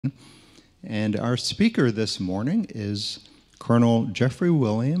And our speaker this morning is Colonel Jeffrey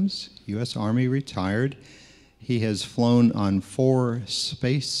Williams, U.S. Army retired. He has flown on 4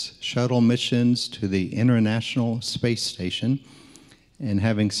 space shuttle missions to the International Space Station, and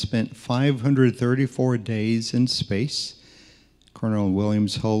having spent 534 days in space, Colonel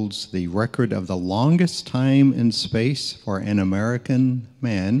Williams holds the record of the longest time in space for an American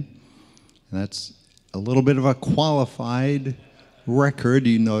man. And that's a little bit of a qualified record,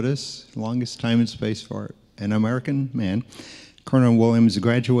 you notice, longest time in space for an American man. Colonel Williams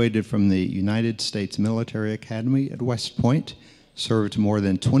graduated from the United States Military Academy at West Point, served more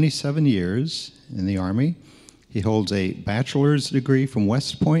than 27 years in the Army. He holds a bachelor's degree from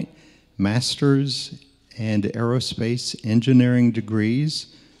West Point, master's and aerospace engineering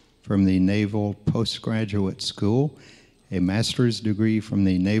degrees from the Naval Postgraduate School, a master's degree from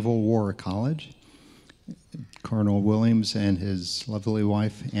the Naval War College. Colonel Williams and his lovely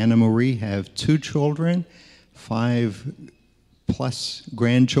wife, Anna Marie, have 2 children, 5 plus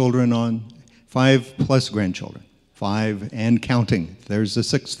grandchildren, 5 and counting. There's the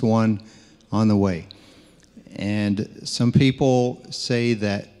 6th one on the way. And some people say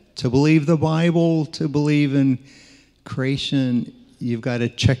that to believe the Bible, to believe in creation, you've got to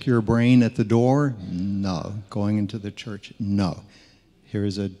check your brain at the door. No. Going into the church, no. Here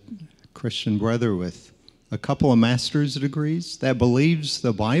is a Christian brother with a couple of master's degrees that believes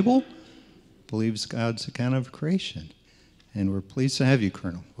the Bible, believes God's account of creation. And we're pleased to have you,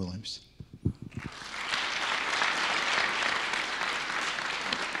 Colonel Williams.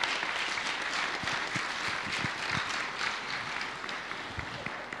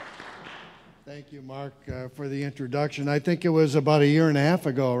 Thank you, Mark, for the introduction. I think it was about a year and a half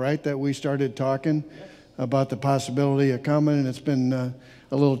ago, right, that we started talking about the possibility of coming, and it's been a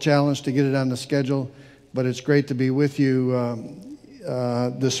little challenge to get it on the schedule, but it's great to be with you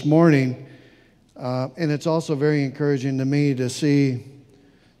this morning. And it's also very encouraging to me to see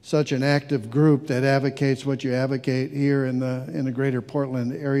such an active group that advocates what you advocate here in the greater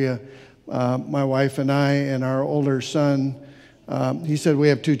Portland area. My wife and I and our older son, he said we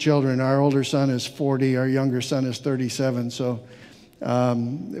have 2 children. Our older son is 40, our younger son is 37, so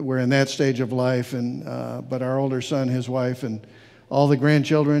we're in that stage of life. But our older son, his wife, and all the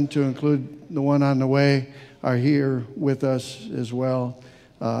grandchildren, to include the one on the way, are here with us as well,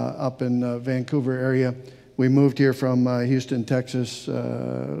 up in the Vancouver area. We moved here from Houston, Texas,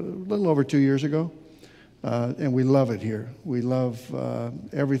 a little over 2 years ago, and we love it here. We love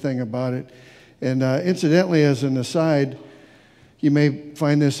everything about it. And incidentally, as an aside, you may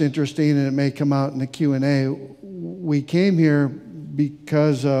find this interesting, and it may come out in the Q&A. We came here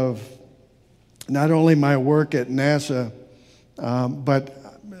because of not only my work at NASA, but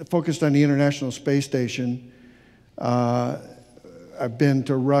focused on the International Space Station. I've been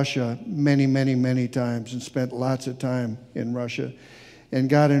to Russia many times and spent lots of time in Russia, and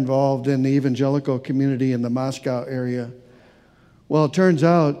got involved in the evangelical community in the Moscow area. Well, it turns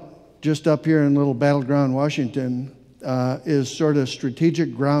out just up here in little Battleground, Washington, is sort of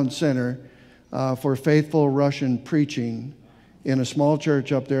strategic ground center for faithful Russian preaching in a small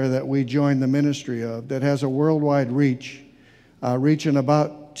church up there that we joined the ministry of, that has a worldwide reach, reaching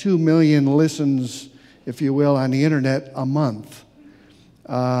about 2 million listens, if you will, on the internet a month.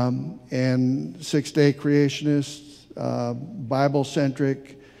 And 6-day creationists,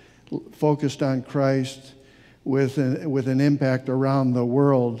 Bible-centric, focused on Christ, with an impact around the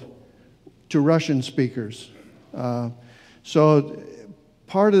world to Russian speakers. So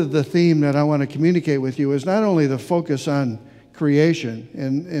part of the theme that I want to communicate with you is not only the focus on creation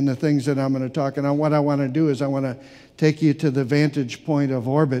and the things that I'm going to talk, and what I want to do is I want to take you to the vantage point of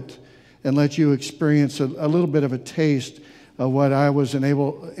orbit and let you experience a little bit of a taste of what I was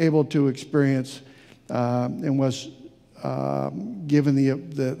able to experience and was given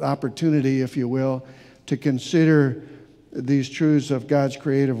the opportunity, if you will, to consider these truths of God's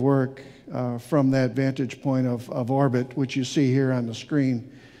creative work from that vantage point of orbit, which you see here on the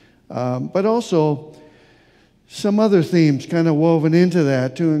screen. But also some other themes kind of woven into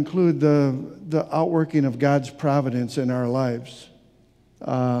that to include the outworking of God's providence in our lives.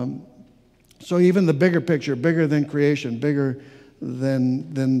 So even the bigger picture, bigger than creation, bigger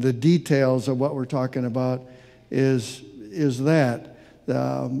than the details of what we're talking about, is that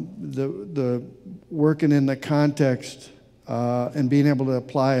the working in the context and being able to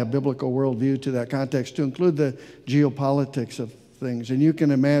apply a biblical worldview to that context to include the geopolitics of things. And you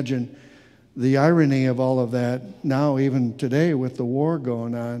can imagine the irony of all of that now, even today, with the war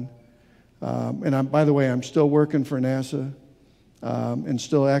going on. And by the way, I'm still working for NASA and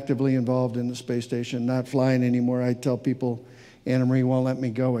still actively involved in the space station, not flying anymore. I tell people Anna Marie won't let me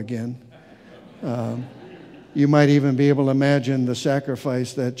go again. You might even be able to imagine the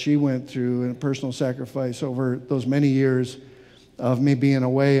sacrifice that she went through, and personal sacrifice over those many years of me being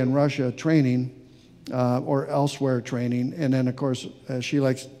away in Russia training or elsewhere training. And then, of course, as she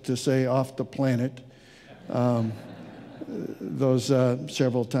likes to say, off the planet, those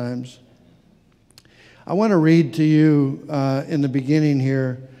several times. I want to read to you in the beginning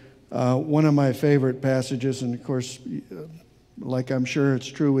here one of my favorite passages, and of course, like I'm sure it's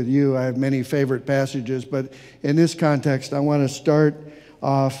true with you, I have many favorite passages, but in this context, I want to start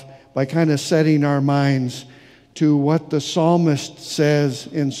off by kind of setting our minds to what the psalmist says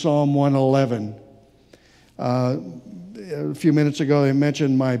in Psalm 111. A few minutes ago, I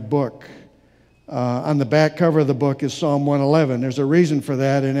mentioned my book. On the back cover of the book is Psalm 111. There's a reason for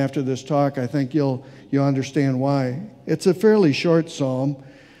that, and after this talk, I think you'll understand why. It's a fairly short psalm,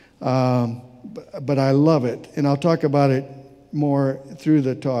 but I love it, and I'll talk about it more through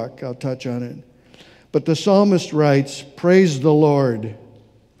the talk. I'll touch on it. But the psalmist writes, "Praise the Lord.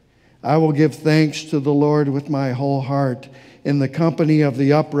 I will give thanks to the Lord with my whole heart, in the company of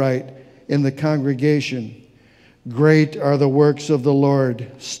the upright, in the congregation. Great are the works of the Lord,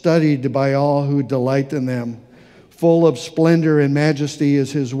 studied by all who delight in them. Full of splendor and majesty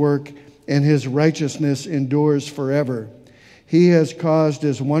is his work, and his righteousness endures forever. He has caused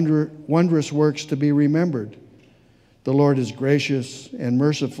his wondrous works to be remembered. The Lord is gracious and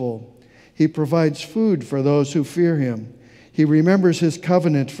merciful. He provides food for those who fear him. He remembers his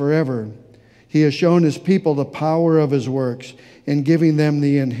covenant forever. He has shown his people the power of his works, in giving them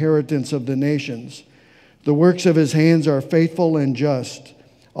the inheritance of the nations. The works of his hands are faithful and just.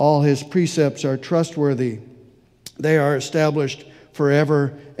 All his precepts are trustworthy. They are established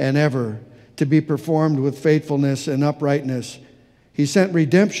forever and ever, to be performed with faithfulness and uprightness. He sent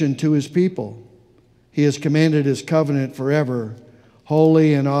redemption to his people. He has commanded his covenant forever.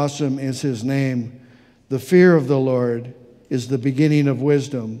 Holy and awesome is his name. The fear of the Lord is the beginning of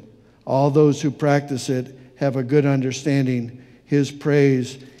wisdom. All those who practice it have a good understanding. His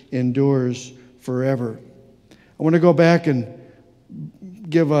praise endures forever." I want to go back and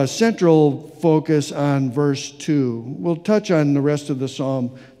give a central focus on verse 2. We'll touch on the rest of the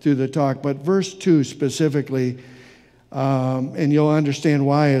psalm through the talk, but verse 2 specifically, and you'll understand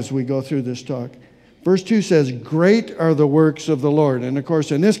why as we go through this talk. Verse 2 says, "Great are the works of the Lord." And of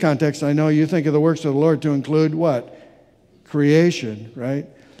course, in this context, I know you think of the works of the Lord to include what? Creation, right?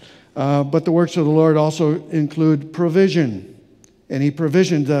 But the works of the Lord also include provision. And he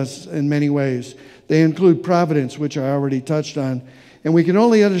provisions us in many ways. They include providence, which I already touched on. And we can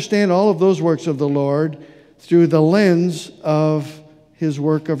only understand all of those works of the Lord through the lens of his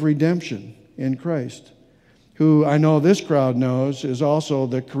work of redemption in Christ, who I know this crowd knows is also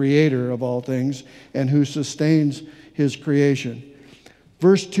the creator of all things and who sustains his creation.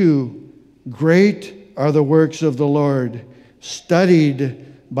 Verse 2, "Great are the works of the Lord, studied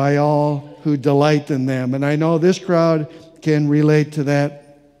by all who delight in them." And I know this crowd can relate to that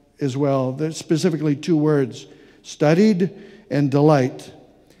as well. There's specifically two words, studied and delight.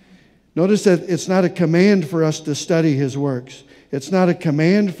 Notice that it's not a command for us to study his works. It's not a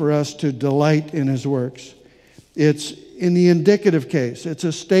command for us to delight in his works. It's in the indicative case. It's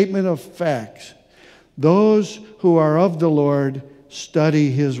a statement of facts. Those who are of the Lord study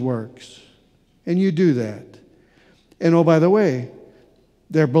his works. And you do that. And oh, by the way,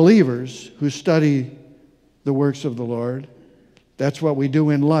 they're believers who study the works of the Lord. That's what we do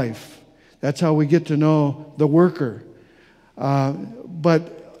in life. That's how we get to know the worker.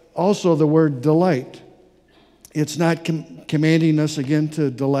 But also the word delight. It's not commanding us again to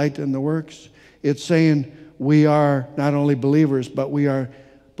delight in the works. It's saying we are not only believers, but we are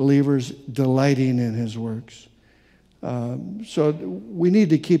believers delighting in his works. So we need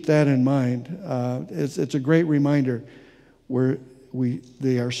to keep that in mind. It's a great reminder.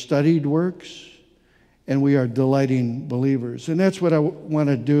 They are studied works, and we are delighting believers. And that's what I want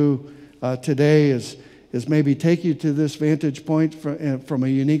to do today is maybe take you to this vantage point from a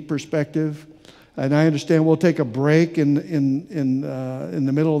unique perspective. And I understand we'll take a break in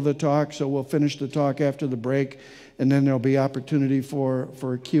the middle of the talk, so we'll finish the talk after the break, and then there'll be opportunity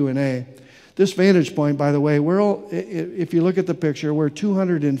for Q&A. This vantage point, by the way, if you look at the picture, we're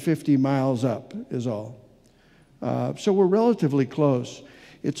 250 miles up is all. So we're relatively close.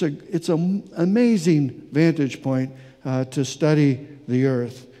 It's an amazing vantage point to study the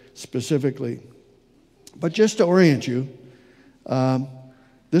earth specifically. But just to orient you,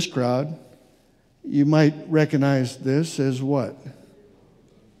 this crowd, you might recognize this as what?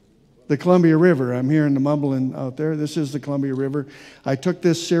 The Columbia River. I'm hearing the mumbling out there. This is the Columbia River. I took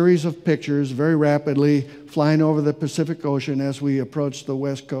this series of pictures very rapidly, flying over the Pacific Ocean as we approached the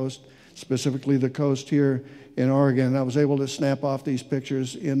west coast specifically the coast here in Oregon. I was able to snap off these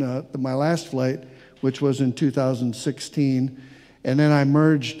pictures in my last flight, which was in 2016. And then I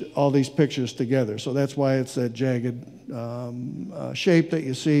merged all these pictures together. So that's why it's that jagged shape that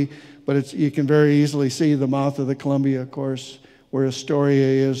you see. But you can very easily see the mouth of the Columbia, of course, where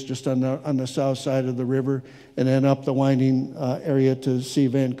Astoria is, just on the south side of the river, and then up the winding area to see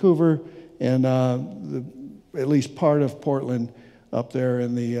Vancouver, and at least part of Portland up there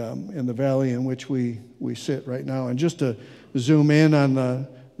in the valley in which we sit right now. And just to zoom in on the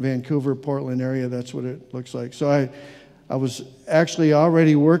Vancouver-Portland area, that's what it looks like. So I was actually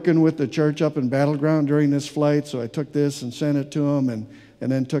already working with the church up in Battleground during this flight, so I took this and sent it to them, and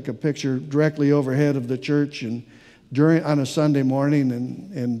then took a picture directly overhead of the church and on a Sunday morning,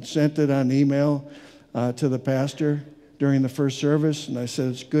 and sent it on email to the pastor during the first service. And I said,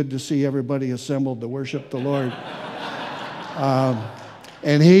 it's good to see everybody assembled to worship the Lord.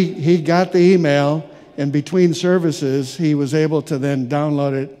 And he got the email, and between services, he was able to then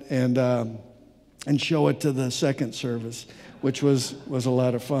download it and show it to the second service, which was a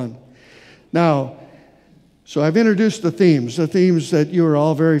lot of fun. Now, so I've introduced the themes that you are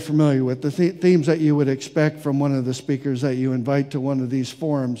all very familiar with, the themes that you would expect from one of the speakers that you invite to one of these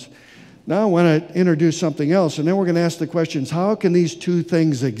forums. Now I want to introduce something else, and then we're going to ask the questions, how can these two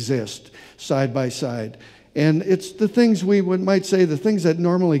things exist side by side? And it's the things might say, the things that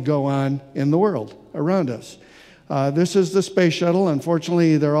normally go on in the world around us. This is the space shuttle.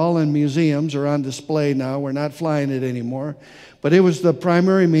 Unfortunately, they're all in museums or on display now. We're not flying it anymore. But it was the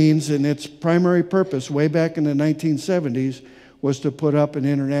primary means, and its primary purpose way back in the 1970s was to put up an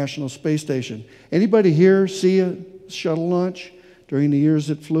International Space Station. Anybody here see a shuttle launch during the years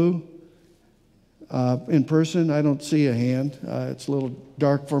it flew? In person, I don't see a hand. It's a little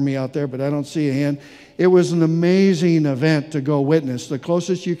dark for me out there, but I don't see a hand. It was an amazing event to go witness. The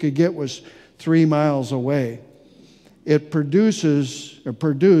closest you could get was 3 miles away. It produced on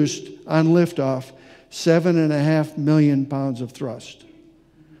liftoff 7.5 million pounds of thrust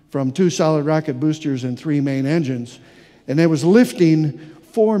from 2 solid rocket boosters and 3 main engines. And it was lifting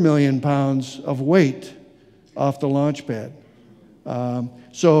 4 million pounds of weight off the launch pad.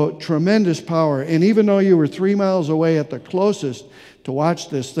 So tremendous power. And even though you were 3 miles away at the closest to watch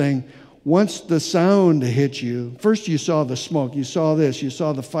this thing, once the sound hit you, first you saw the smoke, you saw this, you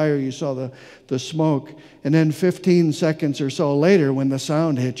saw the fire, you saw the smoke, and then 15 seconds or so later when the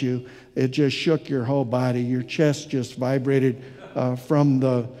sound hit you, it just shook your whole body. Your chest just vibrated from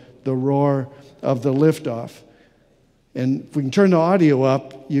the roar of the liftoff. And if we can turn the audio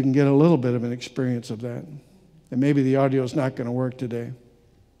up, you can get a little bit of an experience of that. And maybe the audio is not going to work today.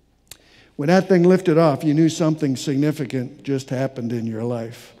 When that thing lifted off, you knew something significant just happened in your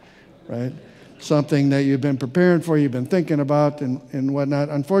life, right? Something that you've been preparing for, you've been thinking about, and whatnot.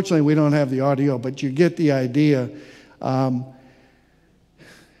 Unfortunately, we don't have the audio, but you get the idea. After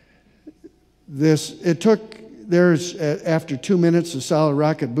 2 minutes, the solid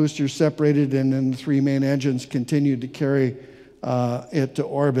rocket boosters separated, and then the 3 main engines continued to carry it to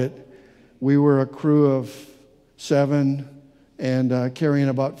orbit. We were a crew of 7 and carrying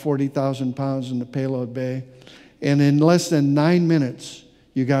about 40,000 pounds in the payload bay. And in less than 9 minutes,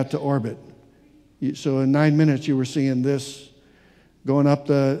 you got to orbit. So in 9 minutes, you were seeing this going off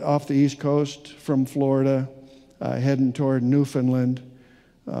the East Coast from Florida, heading toward Newfoundland,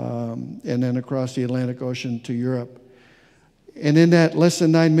 and then across the Atlantic Ocean to Europe. And in that less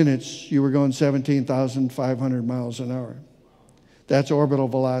than 9 minutes, you were going 17,500 miles an hour. That's orbital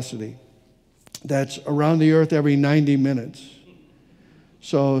velocity. That's around the Earth every 90 minutes.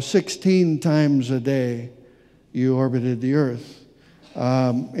 So 16 times a day, you orbited the Earth.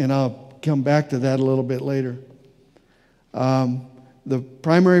 And I'll come back to that a little bit later. The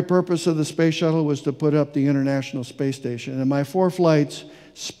primary purpose of the space shuttle was to put up the International Space Station. And my 4 flights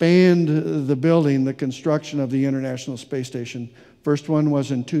spanned the building, the construction of the International Space Station. First one was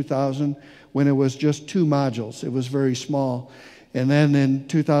in 2000 when it was just 2 modules. It was very small. And then in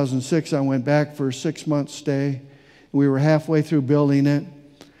 2006, I went back for a 6-month stay. We were halfway through building it.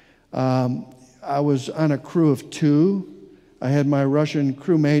 I was on a crew of 2. I had my Russian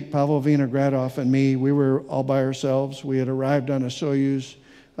crewmate, Pavel Vinogradov, and me. We were all by ourselves. We had arrived on a Soyuz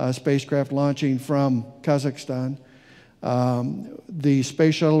spacecraft launching from Kazakhstan. The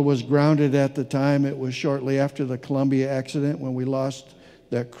space shuttle was grounded at the time. It was shortly after the Columbia accident when we lost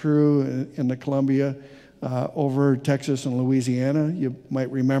that crew in the Columbia over Texas and Louisiana. You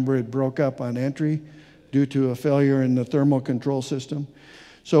might remember it broke up on entry due to a failure in the thermal control system.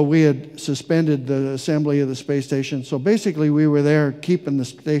 So we had suspended the assembly of the space station. So basically we were there keeping the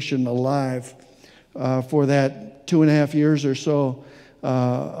station alive for that 2.5 years or so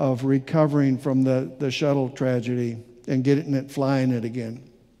of recovering from the shuttle tragedy and getting it flying it again.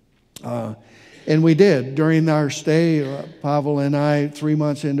 And we did. During our stay, Pavel and I, 3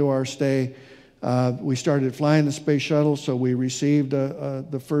 months into our stay, we started flying the space shuttle, so we received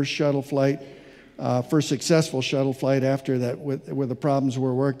the first shuttle flight, first successful shuttle flight after that, where the problems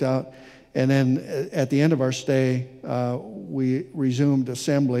were worked out. And then at the end of our stay, we resumed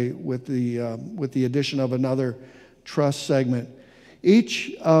assembly with the addition of another truss segment.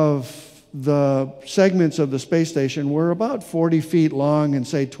 Each of the segments of the space station were about 40 feet long and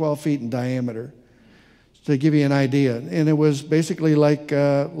say 12 feet in diameter, to give you an idea. And it was basically like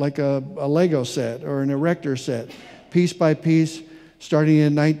a Lego set or an erector set, piece by piece, starting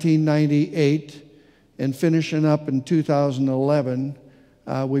in 1998 and finishing up in 2011.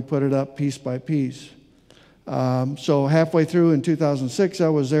 We put it up piece by piece. So halfway through in 2006, I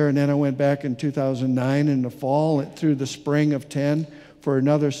was there, and then I went back in 2009 in the fall through the spring of 10 for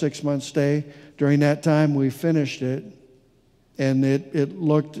another 6-month stay. During that time, we finished it, and it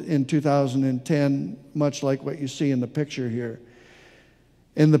looked in 2010 much like what you see in the picture here.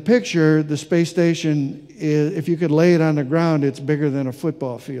 In the picture, the space station, if you could lay it on the ground, it's bigger than a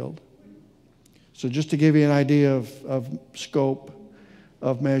football field. So just to give you an idea of scope,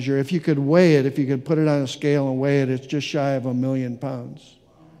 of measure. If you could weigh it, if you could put it on a scale and weigh it, it's just shy of 1 million pounds.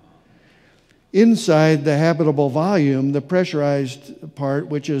 Inside the habitable volume, the pressurized part,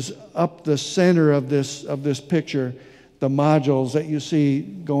 which is up the center of this picture, the modules that you see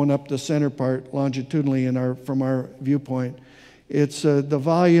going up the center part longitudinally from our viewpoint, it's the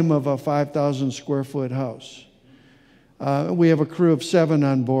volume of a 5,000 square foot house. We have a crew of 7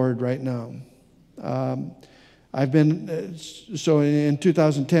 on board right now. So in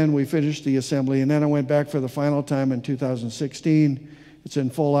 2010, we finished the assembly, and then I went back for the final time in 2016. It's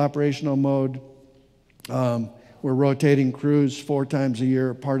in full operational mode. We're rotating crews 4 times a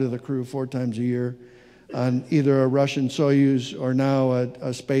year, part of the crew 4 times a year, on either a Russian Soyuz or now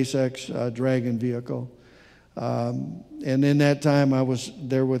a SpaceX Dragon vehicle. And in that time, I was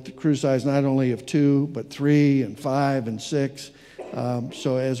there with the crew size not only of 2, but 3 and 5 and 6.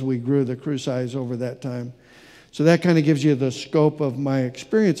 So as we grew the crew size over that time. So that kind of gives you the scope of my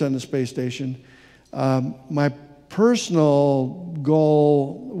experience on the space station. My personal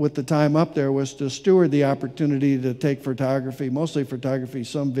goal with the time up there was to steward the opportunity to take photography, mostly photography,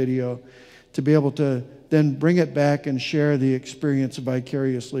 some video, to be able to then bring it back and share the experience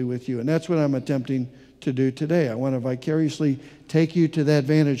vicariously with you. And that's what I'm attempting to do today. I want to vicariously take you to that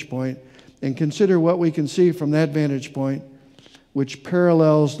vantage point and consider what we can see from that vantage point, which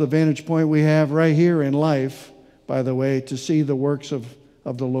parallels the vantage point we have right here in life, by the way, to see the works of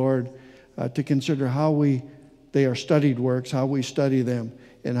the Lord, to consider how they are studied works, how we study them,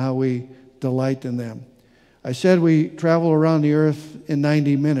 and how we delight in them. I said we travel around the earth in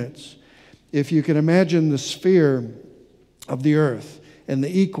 90 minutes. If you can imagine the sphere of the earth and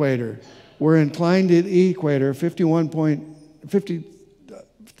the equator, we're inclined at the equator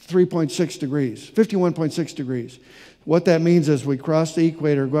 53.6 degrees, 51.6 degrees. What that means is we cross the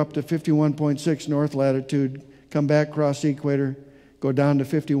equator, go up to 51.6 north latitude, come back, cross the equator, go down to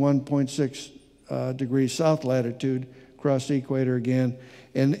 51.6 degrees south latitude, cross the equator again.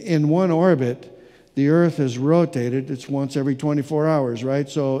 And in one orbit, the Earth is rotated. It's once every 24 hours, right?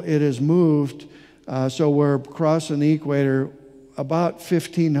 So it has moved. So we're crossing the equator about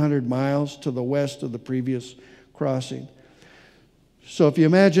 1,500 miles to the west of the previous crossing. So if you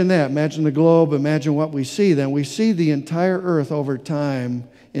imagine that, imagine the globe, imagine what we see, then we see the entire Earth over time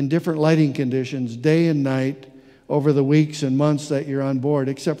in different lighting conditions, day and night, over the weeks and months that you're on board,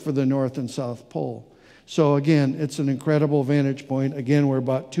 except for the North and South Pole. So again, it's an incredible vantage point. Again, we're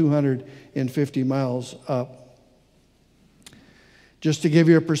about 250 miles up. Just to give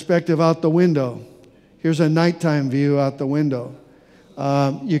you a perspective out the window, here's a nighttime view out the window.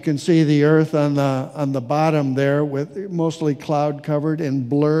 You can see the Earth on the bottom there, with mostly cloud covered and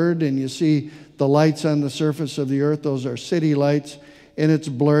blurred, and you see the lights on the surface of the Earth. Those are city lights. And it's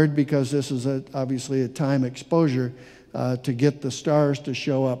blurred because this is obviously a time exposure to get the stars to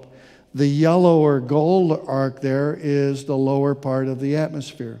show up. The yellow or gold arc there is the lower part of the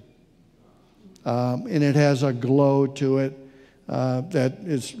atmosphere. And it has a glow to it that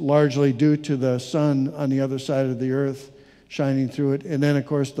is largely due to the sun on the other side of the Earth shining through it. And then, of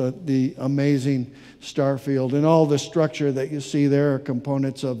course, the amazing star field. And all the structure that you see there are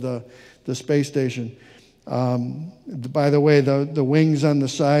components of the space station. By the way, the wings on the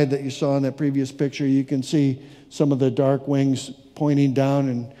side that you saw in that previous picture, you can see some of the dark wings pointing down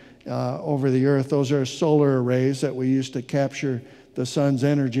and over the Earth. Those are solar arrays that we use to capture the sun's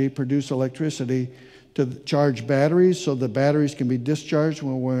energy, produce electricity to charge batteries, so the batteries can be discharged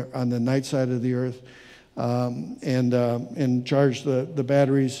when we're on the night side of the Earth, and charge the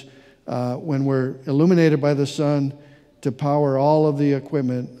batteries when we're illuminated by the sun to power all of the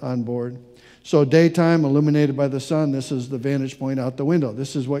equipment on board. So daytime, illuminated by the sun, this is the vantage point out the window.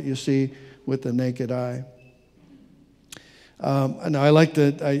 This is what you see with the naked eye. And I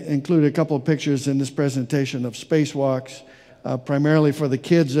include a couple of pictures in this presentation of spacewalks, primarily for the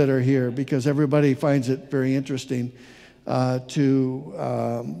kids that are here, because everybody finds it very interesting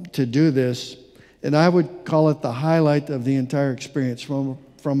to do this. And I would call it the highlight of the entire experience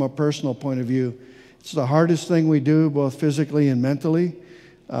from a personal point of view. It's the hardest thing we do, both physically and mentally.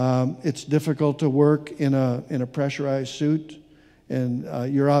 It's difficult to work in a pressurized suit,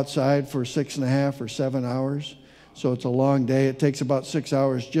 and you're outside for 6.5 or 7 hours. So it's a long day. It takes about 6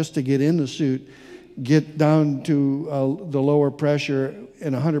 hours just to get in the suit, get down to the lower pressure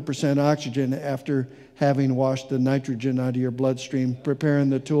and 100% oxygen after having washed the nitrogen out of your bloodstream, preparing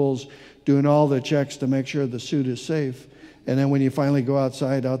the tools, doing all the checks to make sure the suit is safe. And then when you finally go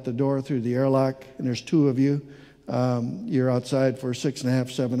outside, out the door through the airlock, and there's 2 of you, you're outside for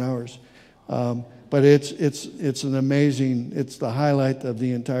 6.5, 7 hours. But it's an amazing, it's the highlight of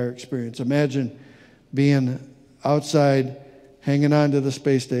the entire experience. Imagine being outside, hanging on to the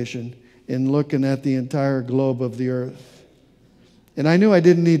space station, and looking at the entire globe of the Earth. And I knew I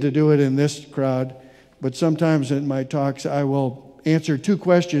didn't need to do it in this crowd, but sometimes in my talks I will answer 2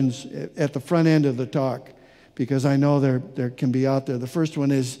 questions at the front end of the talk, because I know there can be out there. The first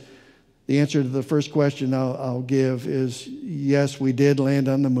one is, the answer to the first question I'll give is, yes, we did land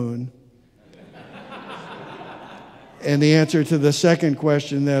on the moon. And the answer to the second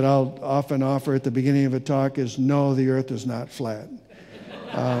question that I'll often offer at the beginning of a talk is, no, the Earth is not flat.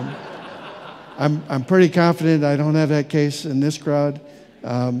 I'm pretty confident I don't have that case in this crowd.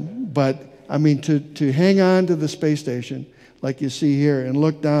 But I mean, to hang on to the space station like you see here and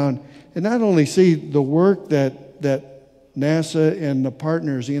look down and not only see the work that NASA and the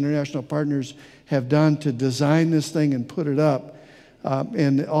partners, the international partners, have done to design this thing and put it up,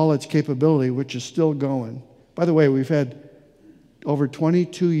 and all its capability, which is still going. By the way, we've had over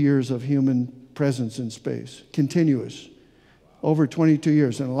 22 years of human presence in space, continuous, over 22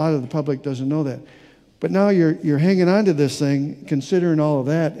 years, and a lot of the public doesn't know that. But now you're hanging on to this thing, considering all of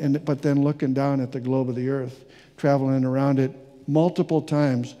that, but then looking down at the globe of the Earth, traveling around it multiple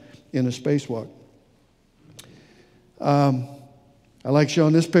times in a spacewalk. I like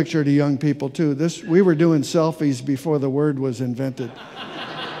showing this picture to young people too. We were doing selfies before the word was invented.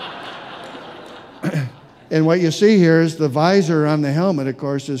 And what you see here is the visor on the helmet, of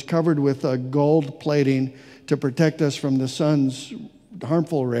course, is covered with a gold plating to protect us from the sun's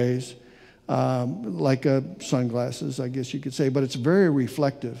harmful rays, like sunglasses, I guess you could say, but it's very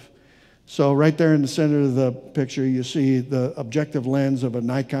reflective. So right there in the center of the picture, you see the objective lens of a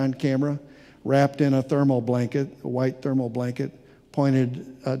Nikon camera wrapped in a thermal blanket, a white thermal blanket,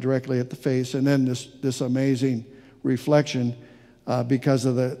 pointed directly at the face, and then this amazing reflection. Because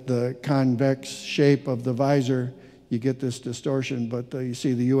of the convex shape of the visor, you get this distortion. But you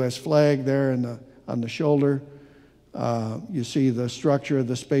see the U.S. flag there on the shoulder. You see the structure of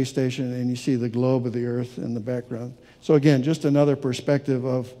the space station, and you see the globe of the Earth in the background. So again, just another perspective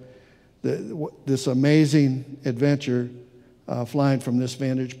of this amazing adventure flying from this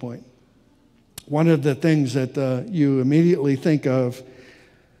vantage point. One of the things that you immediately think of,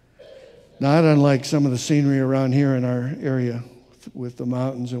 not unlike some of the scenery around here in our area, with the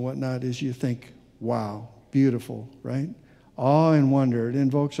mountains and whatnot, is you think, wow, beautiful, right? Awe and wonder. It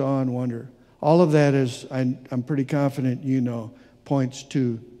invokes awe and wonder. All of that is, I'm pretty confident you know, points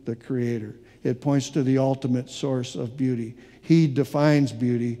to the Creator. It points to the ultimate source of beauty. He defines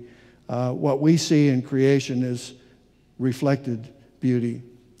beauty. What we see in creation is reflected beauty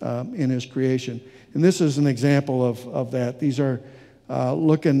in His creation. And this is an example of that. These are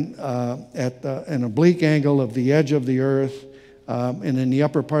looking at an oblique angle of the edge of the Earth. And in the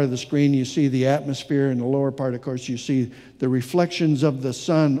upper part of the screen, you see the atmosphere. In the lower part, of course, you see the reflections of the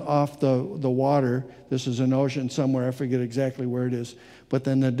sun off the water. This is an ocean somewhere. I forget exactly where it is. But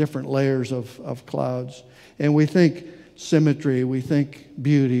then the different layers of clouds. And we think symmetry. We think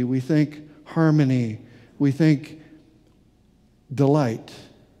beauty. We think harmony. We think delight.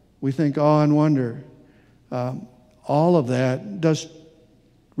 We think awe and wonder. All of that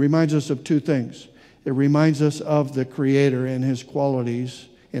reminds us of 2 things. It reminds us of the Creator and His qualities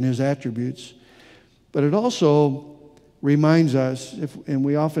and His attributes. But it also reminds us, and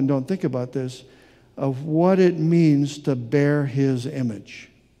we often don't think about this, of what it means to bear His image.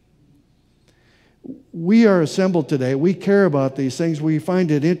 We are assembled today. We care about these things. We find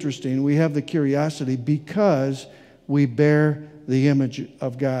it interesting. We have the curiosity because we bear the image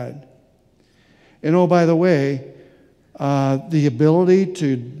of God. And oh, by the way, the ability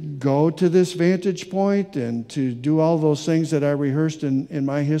to go to this vantage point and to do all those things that I rehearsed in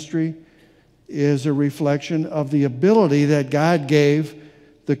my history is a reflection of the ability that God gave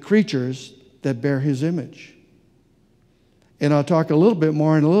the creatures that bear His image. And I'll talk a little bit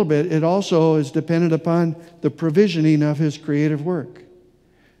more in a little bit. It also is dependent upon the provisioning of His creative work.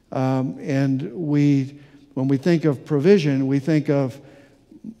 And when we think of provision, we think of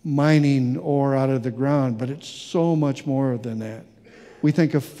mining ore out of the ground, but it's so much more than that. We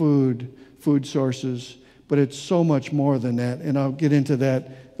think of food sources, but it's so much more than that. And I'll get into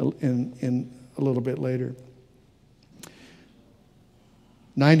that in a little bit later.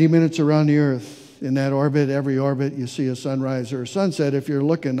 90 minutes around the Earth. In that orbit, every orbit, you see a sunrise or a sunset if you're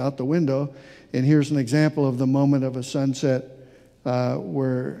looking out the window. And here's an example of the moment of a sunset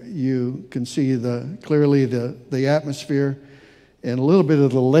where you can see clearly the atmosphere and a little bit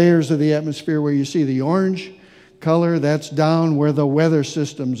of the layers of the atmosphere where you see the orange color. That's down where the weather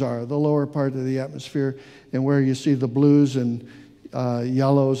systems are, the lower part of the atmosphere. And where you see the blues and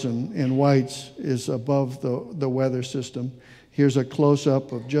yellows and whites is above the weather system. Here's a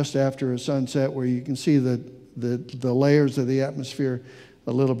close-up of just after a sunset where you can see the layers of the atmosphere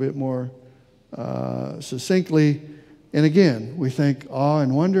a little bit more succinctly. And again, we think awe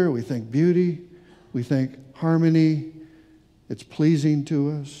and wonder, we think beauty, we think harmony. It's pleasing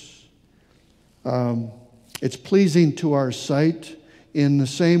to us. It's pleasing to our sight in the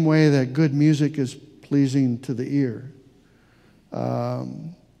same way that good music is pleasing to the ear.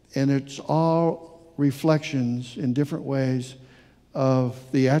 And it's all reflections in different ways of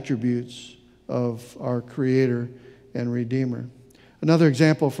the attributes of our Creator and Redeemer. Another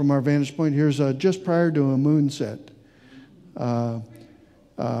example from our vantage point, here's just prior to a moonset,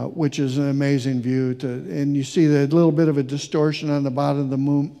 which is an amazing view. And you see the little bit of a distortion on the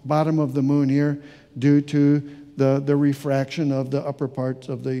bottom of the moon here due to the refraction of the upper parts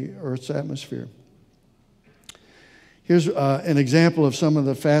of the Earth's atmosphere. Here's an example of some of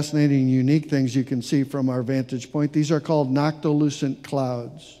the fascinating, unique things you can see from our vantage point. These are called noctilucent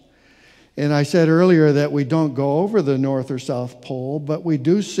clouds. And I said earlier that we don't go over the North or South Pole, but we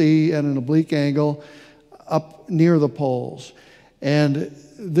do see at an oblique angle up near the poles. And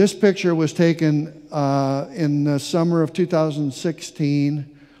this picture was taken in the summer of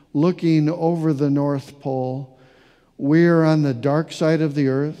 2016, looking over the North Pole. We're on the dark side of the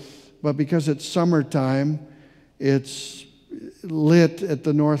Earth, but because it's summertime, it's lit at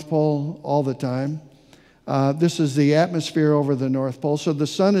the North Pole all the time. This is the atmosphere over the North Pole. So the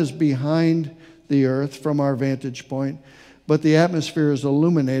sun is behind the Earth from our vantage point, but the atmosphere is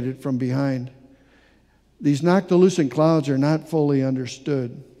illuminated from behind. These noctilucent clouds are not fully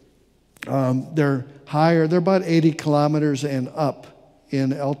understood. They're higher. They're about 80 kilometers and up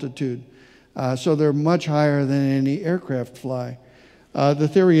in altitude. So they're much higher than any aircraft fly. The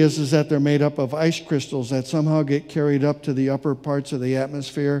theory is that they're made up of ice crystals that somehow get carried up to the upper parts of the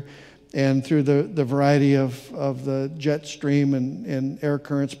atmosphere, and through the variety of the jet stream and air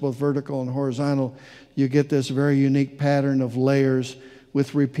currents, both vertical and horizontal, you get this very unique pattern of layers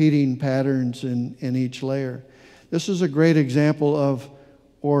with repeating patterns in each layer. This is a great example of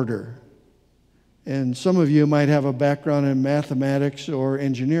order. And some of you might have a background in mathematics or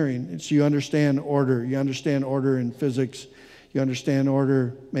engineering. So you understand order. You understand order in physics. You understand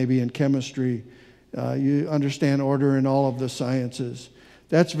order maybe in chemistry. You understand order in all of the sciences.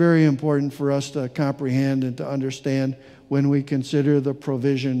 That's very important for us to comprehend and to understand when we consider the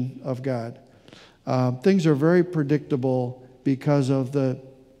provision of God. Things are very predictable because of the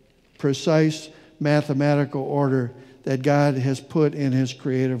precise mathematical order that God has put in His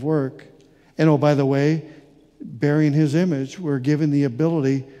creative work. And oh, by the way, bearing His image, we're given the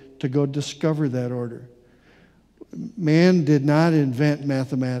ability to go discover that order. Man did not invent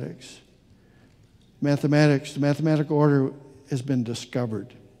mathematics. The mathematical order has been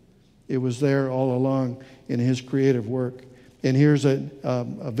discovered. It was there all along in His creative work. And here's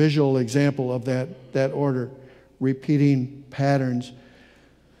a visual example of that order, repeating patterns.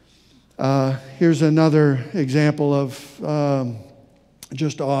 Here's another example of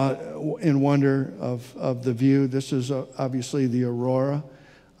just awe and wonder of the view. This is obviously the aurora.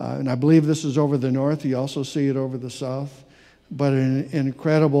 And I believe this is over the north. You also see it over the south. But an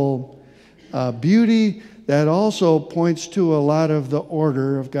incredible beauty that also points to a lot of the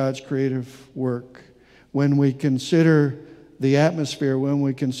order of God's creative work. When we consider the atmosphere, when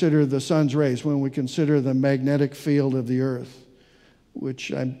we consider the sun's rays, when we consider the magnetic field of the earth,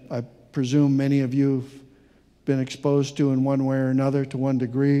 which I presume many of you have been exposed to in one way or another, to one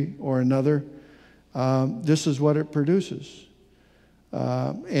degree or another. This is what it produces.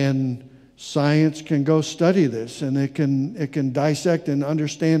 And science can go study this, and it can dissect and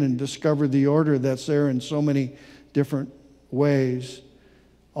understand and discover the order that's there in so many different ways,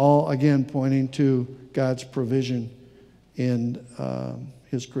 all again pointing to God's provision in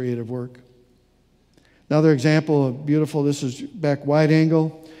His creative work. Another example of beautiful, this is back wide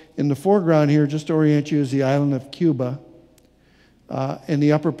angle. In the foreground here, just to orient you, is the island of Cuba. In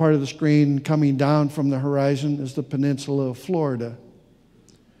the upper part of the screen, coming down from the horizon, is the peninsula of Florida.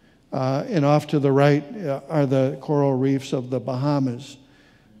 And off to the right are the coral reefs of the Bahamas.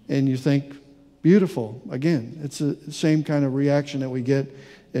 And you think, beautiful. Again, it's the same kind of reaction that we get.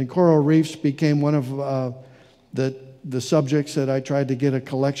 And coral reefs became one of the subjects that I tried to get a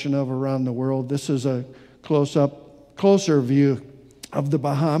collection of around the world. This is a closer view of the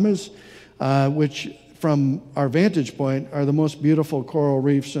Bahamas, which from our vantage point are the most beautiful coral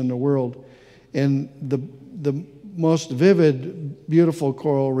reefs in the world. And the most vivid, beautiful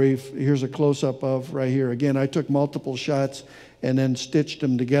coral reef, here's a close-up of right here. Again, I took multiple shots and then stitched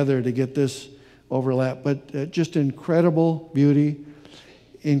them together to get this overlap. But just incredible beauty,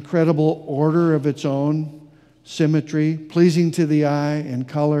 incredible order of its own, symmetry, pleasing to the eye, and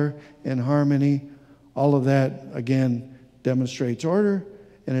color and harmony. All of that, again, demonstrates order,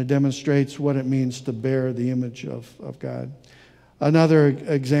 and it demonstrates what it means to bear the image of God. Another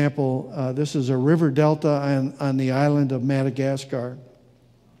example, this is a river delta on the island of Madagascar.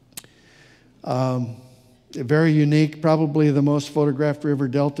 Very unique, probably the most photographed river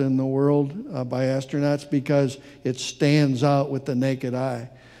delta in the world by astronauts, because it stands out with the naked eye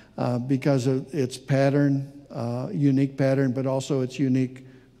because of its pattern, unique pattern, but also its unique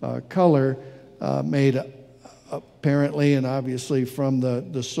color made apparently and obviously from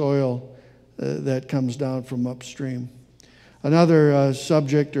the soil that comes down from upstream. Another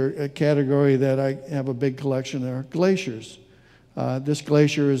subject or a category that I have a big collection are glaciers. This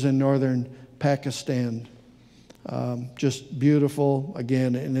glacier is in northern Pakistan. Just beautiful,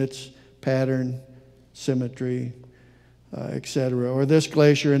 again, in its pattern, symmetry, etc. Or this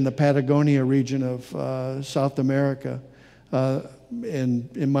glacier in the Patagonia region of South America.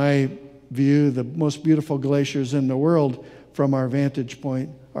 In my view, the most beautiful glaciers in the world from our vantage point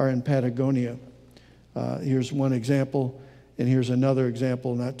are in Patagonia. Here's one example, and here's another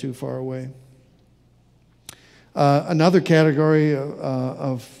example not too far away. Another category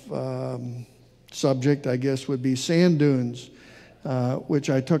of subject, I guess, would be sand dunes, which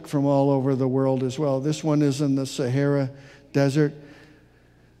I took from all over the world as well. This one is in the Sahara Desert.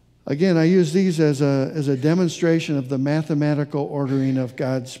 Again, I use these as a demonstration of the mathematical ordering of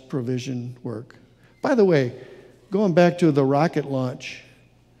God's provision work. By the way, going back to the rocket launch,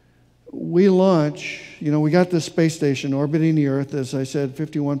 we got the space station orbiting the Earth, as I said,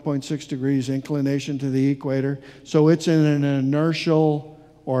 51.6 degrees inclination to the equator. So it's in an inertial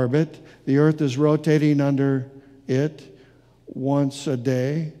orbit. The Earth is rotating under it once a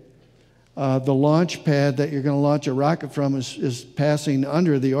day. The launch pad that you're going to launch a rocket from is passing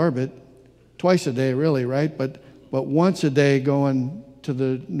under the orbit twice a day, really, right? But once a day going to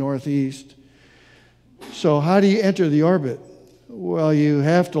the northeast. So how do you enter the orbit? Well, you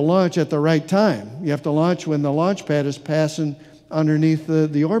have to launch at the right time. You have to launch when the launch pad is passing underneath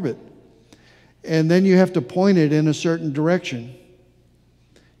the orbit. And then you have to point it in a certain direction.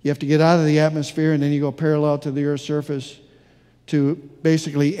 You have to get out of the atmosphere, and then you go parallel to the Earth's surface to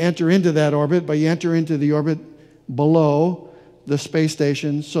basically enter into that orbit, but you enter into the orbit below the space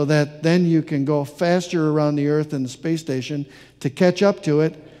station so that then you can go faster around the Earth and the space station to catch up to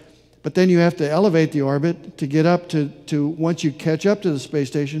it. But then you have to elevate the orbit to get up to once you catch up to the space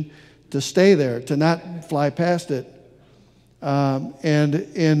station, to stay there, to not fly past it. And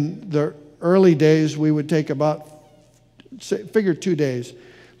in the early days, we would take about, figure 2 days, a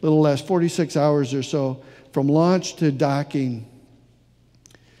little less, 46 hours or so, from launch to docking.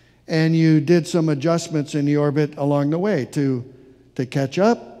 And you did some adjustments in the orbit along the way to catch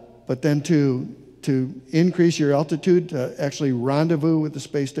up, but then to increase your altitude, to actually rendezvous with the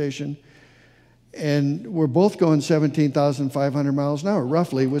space station. And we're both going 17,500 miles an hour,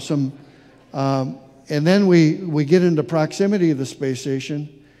 roughly, with some, and then we get into proximity of the space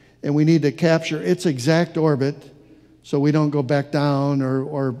station, and we need to capture its exact orbit so we don't go back down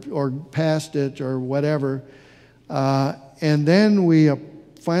or past it or whatever. And then we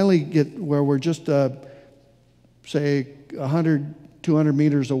finally get where we're just, say, 100, 200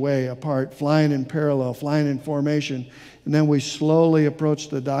 meters away apart, flying in parallel, flying in formation. And then we slowly approach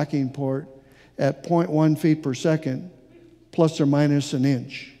the docking port at 0.1 feet per second, plus or minus an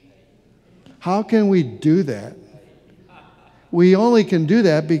inch. How can we do that? We only can do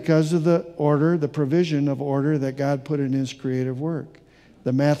that because of the order, the provision of order that God put in His creative work.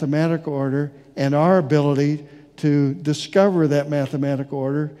 The mathematical order and our ability to discover that mathematical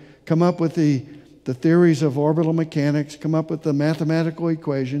order, come up with the theories of orbital mechanics, come up with the mathematical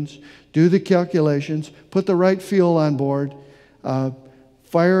equations, do the calculations, put the right fuel on board,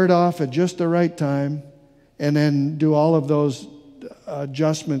 fire it off at just the right time, and then do all of those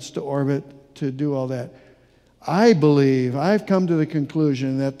adjustments to orbit to do all that. I believe, I've come to the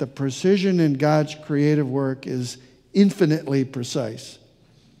conclusion that the precision in God's creative work is infinitely precise.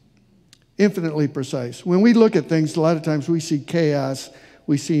 Infinitely precise. When we look at things, a lot of times we see chaos,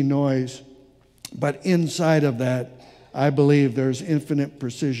 we see noise, but inside of that, I believe there's infinite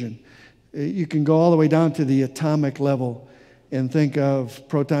precision. You can go all the way down to the atomic level and think of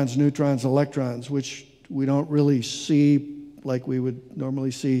protons, neutrons, electrons, which we don't really see like we would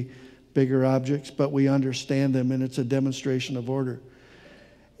normally see bigger objects, but we understand them, and it's a demonstration of order.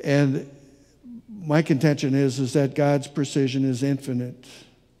 And my contention is that God's precision is infinite,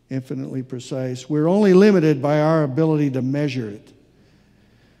 infinitely precise. We're only limited by our ability to measure it.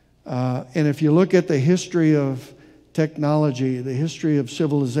 And if you look at the history of technology, the history of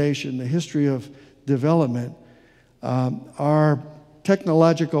civilization, the history of development, our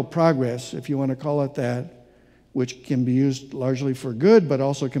technological progress, if you want to call it that, which can be used largely for good, but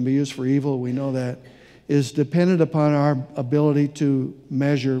also can be used for evil, we know that, is dependent upon our ability to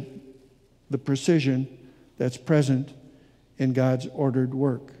measure the precision that's present in God's ordered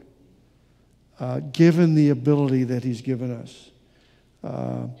work, given the ability that He's given us.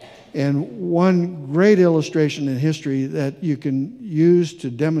 And one great illustration in history that you can use to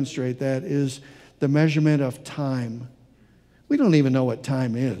demonstrate that is the measurement of time. We don't even know what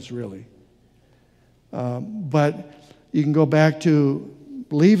time is, really. But you can go back to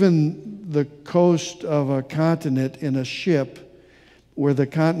leaving the coast of a continent in a ship where the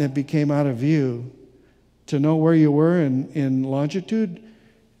continent became out of view. To know where you were in longitude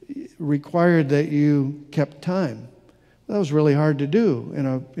required that you kept time. That was really hard to do in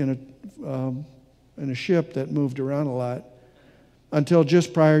a ship that moved around a lot until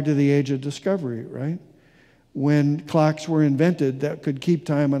just prior to the age of discovery, right? When clocks were invented that could keep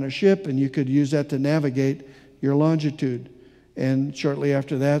time on a ship, and you could use that to navigate your longitude. And shortly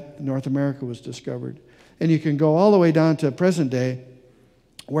after that, North America was discovered. And you can go all the way down to present day,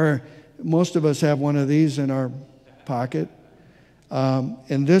 where most of us have one of these in our pocket.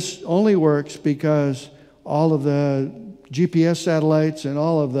 And this only works because all of the GPS satellites and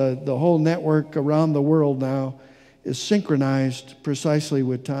all of the whole network around the world now is synchronized precisely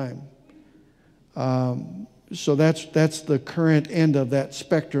with time. So that's the current end of that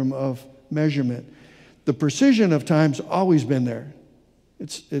spectrum of measurement. The precision of time's always been there.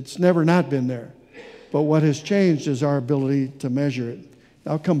 It's never not been there. But what has changed is our ability to measure it.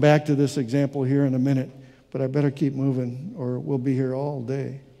 I'll come back to this example here in a minute, but I better keep moving or we'll be here all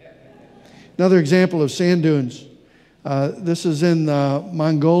day. Another example of sand dunes. This is in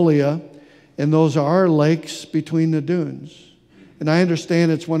Mongolia, and those are lakes between the dunes. And I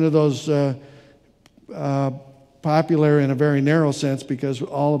understand it's one of those popular in a very narrow sense because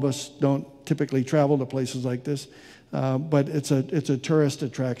all of us don't typically travel to places like this. But it's a tourist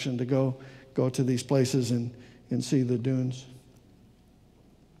attraction to go to these places and see the dunes.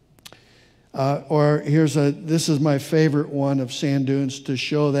 This is my favorite one of sand dunes to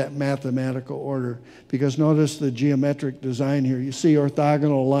show that mathematical order, because notice the geometric design here. You see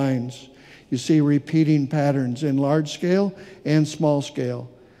orthogonal lines. You see repeating patterns in large scale and small scale.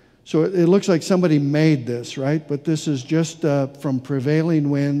 So it looks like somebody made this, right? But this is just from prevailing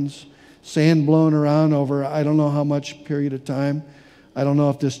winds, sand blown around over I don't know how much period of time. I don't know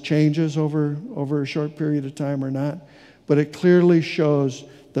if this changes over a short period of time or not. But it clearly shows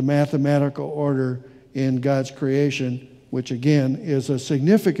the mathematical order in God's creation, which again is a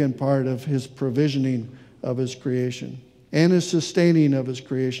significant part of His provisioning of His creation and His sustaining of His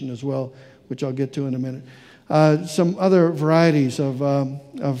creation as well, which I'll get to in a minute. Some other varieties of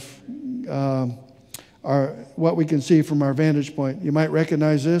what we can see from our vantage point. You might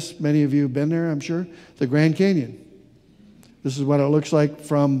recognize this. Many of you have been there, I'm sure. The Grand Canyon. This is what it looks like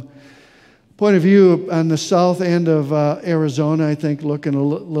from point of view on the south end of Arizona, I think, looking a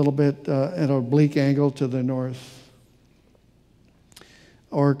little bit at an oblique angle to the north.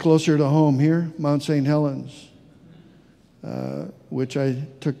 Or closer to home here, Mount St. Helens, which I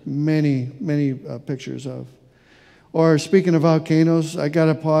took many, many pictures of. Or speaking of volcanoes, I got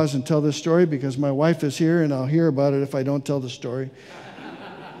to pause and tell this story because my wife is here and I'll hear about it if I don't tell the story.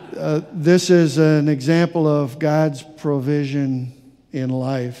 This is an example of God's provision in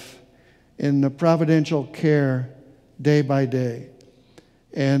life. in the providential care day by day.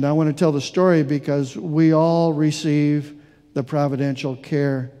 And I want to tell the story because we all receive the providential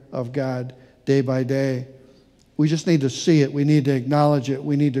care of God day by day. We just need to see it. We need to acknowledge it.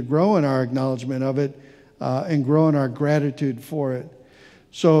 We need to grow in our acknowledgement of it and grow in our gratitude for it.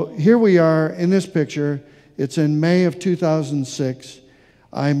 So here we are in this picture. It's in May of 2006.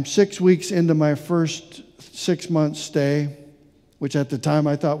 I'm 6 weeks into my first 6-month stay, which at the time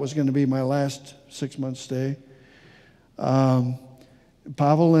I thought was going to be my last 6-month stay.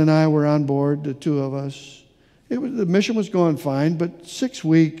 Pavel and I were on board, the two of us. The mission was going fine, but 6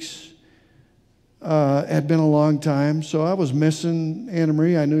 weeks had been a long time, so I was missing Anna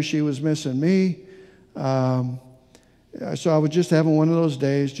Marie. I knew she was missing me. So I was just having one of those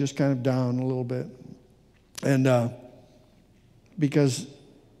days, just kind of down a little bit. And because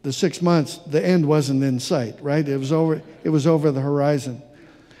the 6 months, the end wasn't in sight, right? It was over the horizon.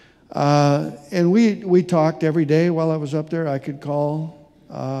 And we talked every day while I was up there. I could call,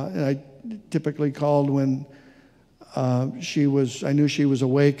 and I typically called when I knew she was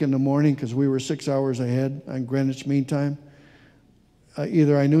awake in the morning because we were 6 hours ahead on Greenwich Mean Time.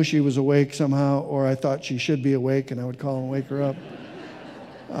 Either I knew she was awake somehow or I thought she should be awake and I would call and wake her up.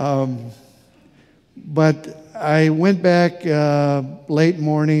 But I went back late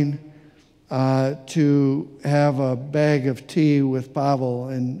morning to have a bag of tea with Pavel,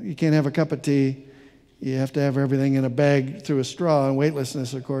 and you can't have a cup of tea. You have to have everything in a bag through a straw, and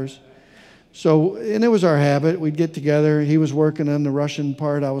weightlessness, of course. So, and it was our habit. We'd get together. He was working on the Russian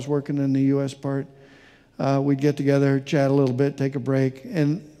part. I was working on the U.S. part. We'd get together, chat a little bit, take a break.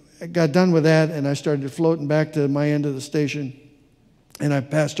 And I got done with that, and I started floating back to my end of the station. And I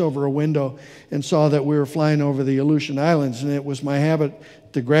passed over a window and saw that we were flying over the Aleutian Islands, and it was my habit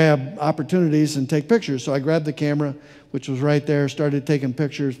to grab opportunities and take pictures. So I grabbed the camera, which was right there, started taking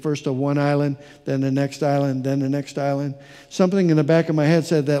pictures, first of one island, then the next island, then the next island. Something in the back of my head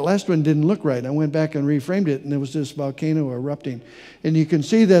said that last one didn't look right. I went back and reframed it, and there was this volcano erupting. And you can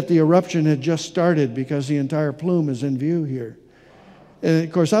see that the eruption had just started because the entire plume is in view here. And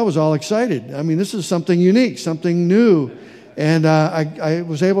of course, I was all excited. I mean, this is something unique, something new. And I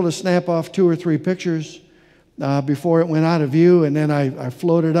was able to snap off 2 or 3 pictures before it went out of view. And then I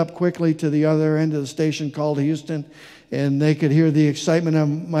floated up quickly to the other end of the station, called Houston, and they could hear the excitement of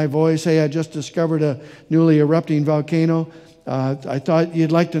my voice. Hey, I just discovered a newly erupting volcano. I thought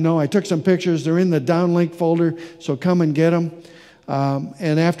you'd like to know. I took some pictures. They're in the downlink folder, so come and get them.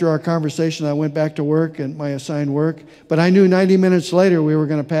 And after our conversation, I went back to work and my assigned work. But I knew 90 minutes later we were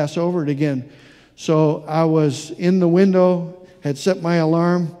going to pass over it again. So I was in the window, had set my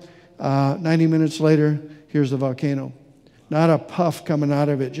alarm. 90 minutes later, here's the volcano. Not a puff coming out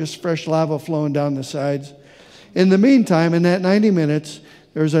of it, just fresh lava flowing down the sides. In the meantime, in that 90 minutes,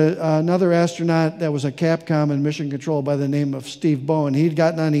 there was another astronaut that was a Capcom in mission control by the name of Steve Bowen. He'd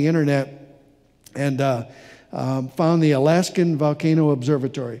gotten on the internet and found the Alaskan Volcano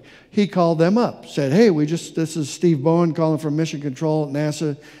Observatory. He called them up, said, hey, this is Steve Bowen calling from mission control at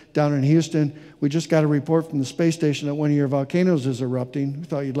NASA down in Houston. We just got a report from the space station that one of your volcanoes is erupting. We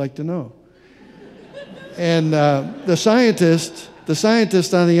thought you'd like to know. And the scientist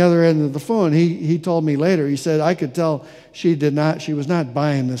on the other end of the phone, he told me later, he said, I could tell she was not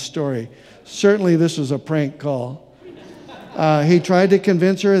buying this story. Certainly this was a prank call. He tried to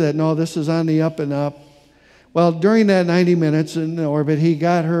convince her that, no, this is on the up and up. Well, during that 90 minutes in orbit, he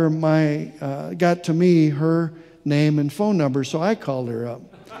got to me her name and phone number, so I called her up.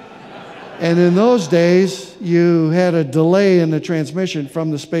 And in those days, you had a delay in the transmission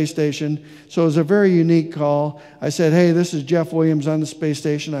from the space station, so it was a very unique call. I said, hey, this is Jeff Williams on the space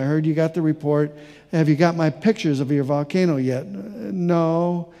station. I heard you got the report. Have you got my pictures of your volcano yet?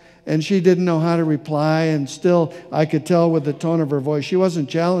 No. And she didn't know how to reply, and still I could tell with the tone of her voice. She wasn't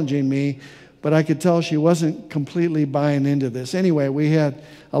challenging me, but I could tell she wasn't completely buying into this. Anyway, we had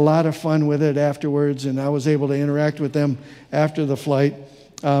a lot of fun with it afterwards, and I was able to interact with them after the flight.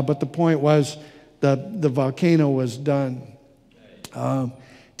 But the point was that the volcano was done. To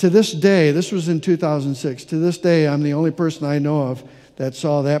this day, this was in 2006, to this day, I'm the only person I know of that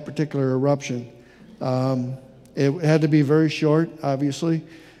saw that particular eruption. It had to be very short, obviously.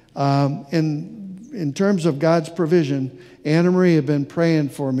 In terms of God's provision, Anna Marie had been praying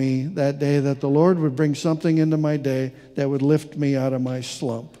for me that day that the Lord would bring something into my day that would lift me out of my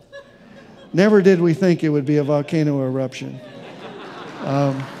slump. Never did we think it would be a volcano eruption.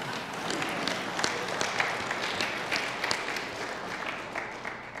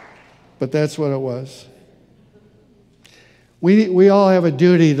 But that's what it was. We all have a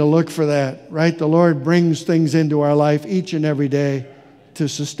duty to look for that, right? The Lord brings things into our life each and every day to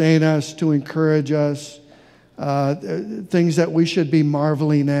sustain us, to encourage us, things that we should be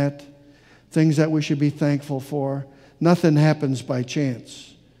marveling at, things that we should be thankful for. Nothing happens by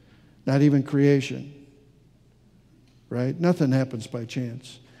chance, not even creation, right? Nothing happens by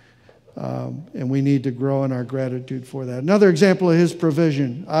chance. And we need to grow in our gratitude for that. Another example of his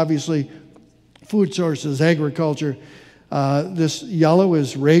provision, obviously, food sources, agriculture. This yellow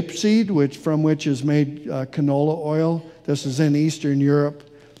is rapeseed, from which is made canola oil. This is in Eastern Europe.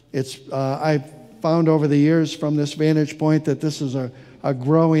 I've found over the years from this vantage point that this is a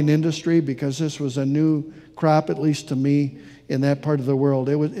growing industry, because this was a new crop, at least to me, in that part of the world.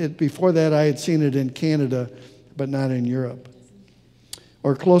 Before that, I had seen it in Canada, but not in Europe.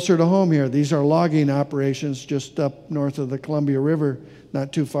 Or closer to home here, these are logging operations just up north of the Columbia River,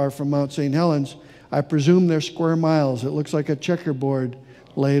 not too far from Mount St. Helens. I presume they're square miles. It looks like a checkerboard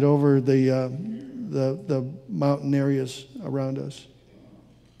laid over the mountain areas around us.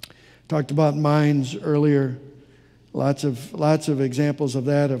 Talked about mines earlier. Lots of examples of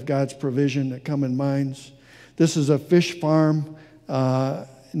that, of God's provision that come in mines. This is a fish farm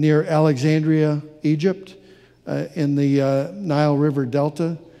near Alexandria, Egypt, in the Nile River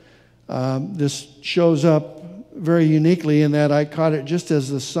Delta. This shows up very uniquely in that I caught it just as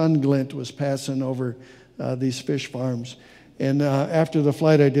the sun glint was passing over these fish farms. And after the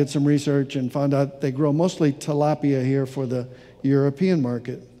flight, I did some research and found out they grow mostly tilapia here for the European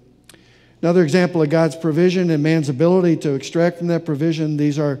market. Another example of God's provision and man's ability to extract from that provision,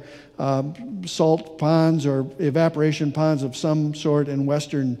 these are salt ponds or evaporation ponds of some sort in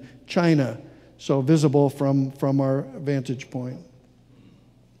western China, so visible from our vantage point.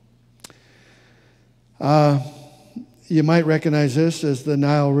 You might recognize this as the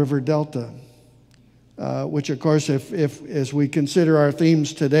Nile River Delta, which, of course, if as we consider our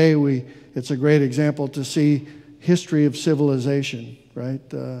themes today, it's a great example to see history of civilization, right?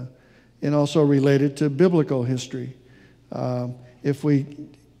 And also related to biblical history. If we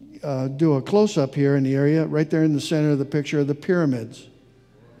do a close-up here in the area, right there in the center of the picture are the pyramids.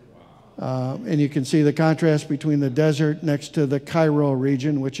 And you can see the contrast between the desert next to the Cairo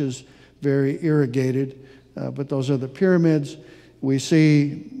region, which is very irrigated. But those are the pyramids. We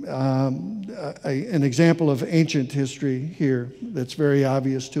see an example of ancient history here that's very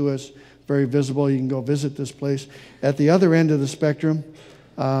obvious to us, very visible. You can go visit this place. At the other end of the spectrum,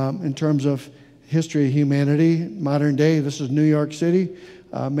 in terms of history of humanity, modern day, this is New York City,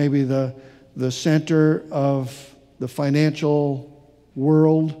 maybe the center of the financial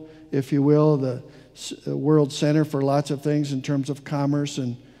world, if you will, the world center for lots of things in terms of commerce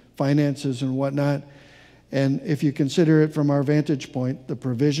and finances and whatnot. And if you consider it from our vantage point, the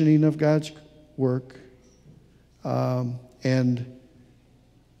provisioning of God's work and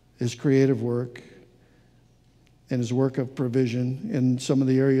his creative work and his work of provision in some of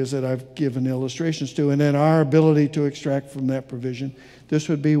the areas that I've given illustrations to, and then our ability to extract from that provision, this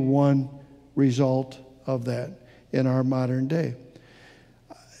would be one result of that in our modern day.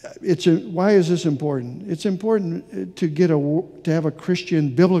 Why is this important? It's important to have a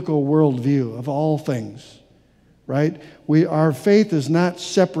Christian biblical worldview of all things, right? Our faith is not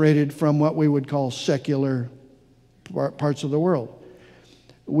separated from what we would call secular parts of the world.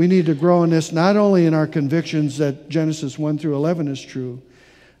 We need to grow in this, not only in our convictions that Genesis 1 through 11 is true,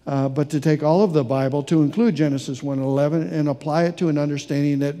 but to take all of the Bible, to include Genesis 1 and 11, and apply it to an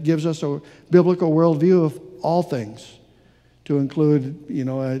understanding that gives us a biblical worldview of all things, to include,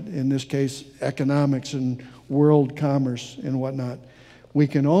 in this case, economics and world commerce and whatnot. We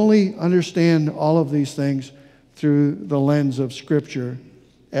can only understand all of these things through the lens of Scripture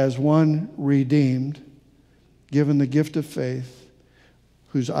as one redeemed, given the gift of faith,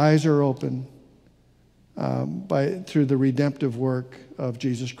 whose eyes are open through the redemptive work of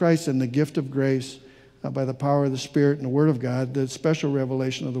Jesus Christ and the gift of grace by the power of the Spirit and the Word of God, the special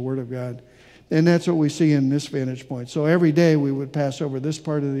revelation of the Word of God. And that's what we see in this vantage point. So every day we would pass over this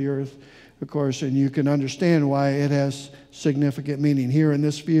part of the earth, of course, and you can understand why it has significant meaning. Here in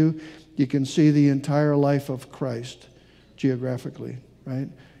this view, you can see the entire life of Christ geographically, right?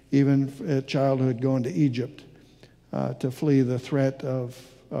 Even at childhood going to Egypt to flee the threat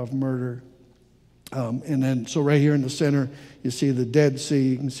of murder. And then, so right here in the center, you see the Dead Sea,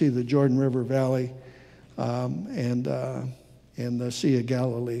 you can see the Jordan River Valley, and the Sea of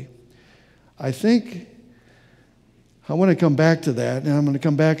Galilee. I think I want to come back to that, and I'm going to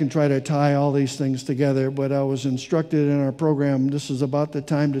come back and try to tie all these things together, but I was instructed in our program, this is about the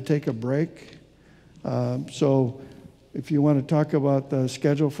time to take a break. So if you want to talk about the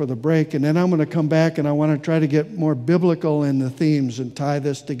schedule for the break, and then I'm going to come back and I want to try to get more biblical in the themes and tie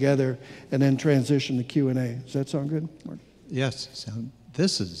this together and then transition to Q&A. Does that sound good, Mark? Yes,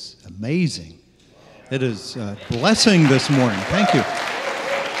 This is amazing. It is a blessing this morning. Thank you.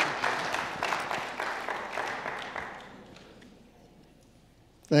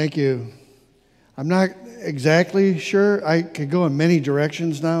 Thank you. I'm not exactly sure. I could go in many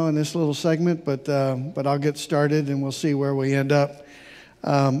directions now in this little segment, but I'll get started and we'll see where we end up.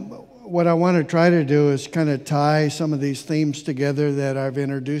 What I want to try to do is kind of tie some of these themes together that I've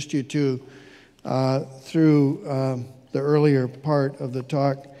introduced you to through the earlier part of the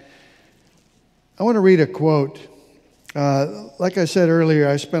talk. I want to read a quote. Like I said earlier,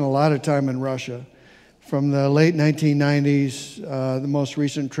 I spent a lot of time in Russia. From the late 1990s, the most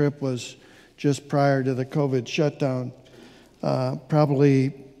recent trip was just prior to the COVID shutdown.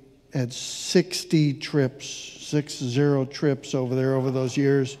 Probably had 60 trips over there over those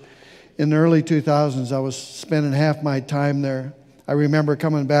years. In the early 2000s, I was spending half my time there. I remember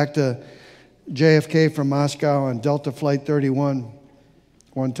coming back to JFK from Moscow on Delta Flight 31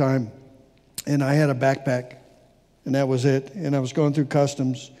 one time, and I had a backpack, and that was it. And I was going through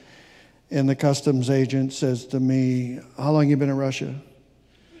customs, and the customs agent says to me, "How long you been in Russia?"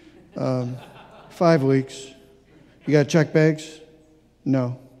 5 weeks. "You got check bags?"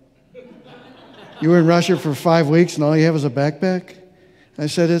 "No." "You were in Russia for 5 weeks and all you have is a backpack?" I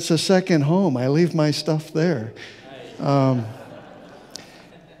said, "It's a second home. I leave my stuff there."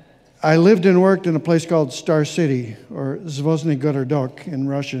 I lived and worked in a place called Star City, or Zvozny Gorodok in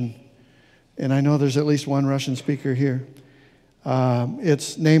Russian. And I know there's at least one Russian speaker here.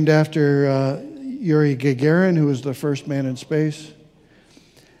 It's named after Yuri Gagarin, who was the first man in space.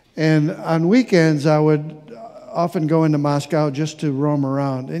 And on weekends, I would often go into Moscow just to roam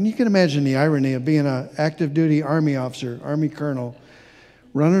around. And you can imagine the irony of being an active duty Army officer, Army colonel,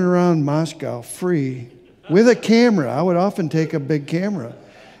 running around Moscow free with a camera. I would often take a big camera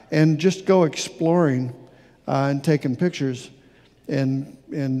and just go exploring and taking pictures and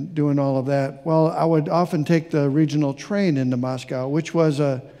doing all of that. Well, I would often take the regional train into Moscow, which was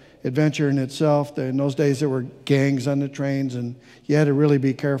a adventure in itself. In those days, there were gangs on the trains, and you had to really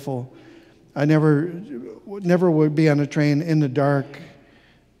be careful. I never would be on a train in the dark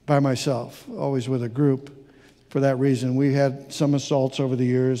by myself, always with a group. For that reason, we had some assaults over the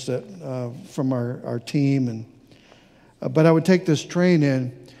years that from our team, but I would take this train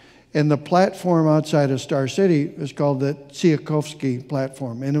in, and the platform outside of Star City is called the Tsiolkovsky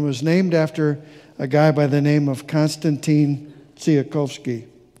platform, and it was named after a guy by the name of Konstantin Tsiolkovsky.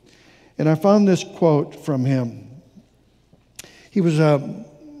 And I found this quote from him. He's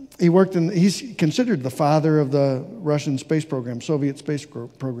considered the father of the Russian space program, Soviet space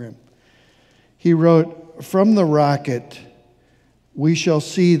program. He wrote, "From the rocket, we shall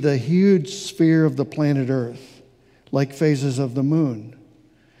see the huge sphere of the planet Earth, like phases of the moon.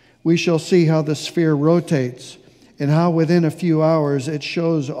 We shall see how the sphere rotates and how within a few hours it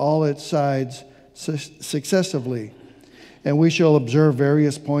shows all its sides successively. And we shall observe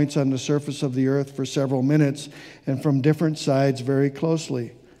various points on the surface of the earth for several minutes and from different sides very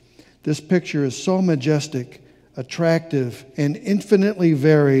closely. This picture is so majestic, attractive, and infinitely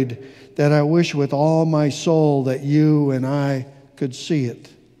varied that I wish with all my soul that you and I could see it."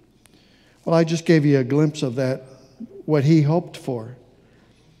 Well, I just gave you a glimpse of that, what he hoped for.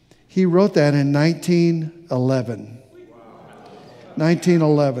 He wrote that in 1911.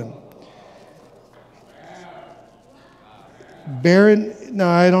 1911. Barron, now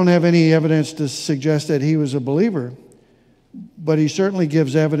I don't have any evidence to suggest that he was a believer, but he certainly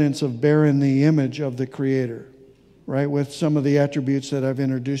gives evidence of bearing the image of the Creator, right, with some of the attributes that I've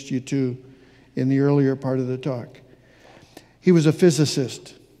introduced you to in the earlier part of the talk. He was a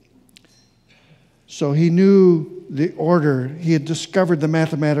physicist. So he knew the order. He had discovered the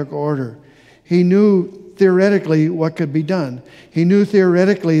mathematical order. He knew theoretically what could be done. He knew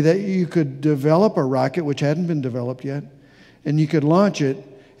theoretically that you could develop a rocket, which hadn't been developed yet, and you could launch it,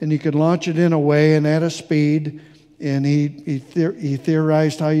 and you could launch it in a way and at a speed, and he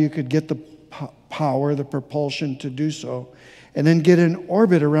theorized how you could get the power, the propulsion to do so, and then get in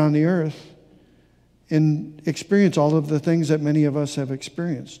orbit around the Earth and experience all of the things that many of us have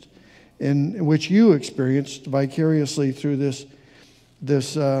experienced, in which you experienced vicariously through this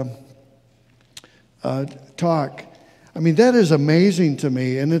talk. I mean, that is amazing to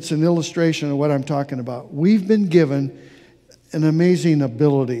me, and it's an illustration of what I'm talking about. We've been given an amazing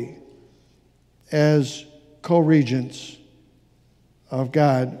ability as co-regents of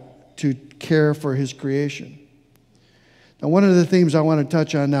God to care for His creation. Now, one of the themes I want to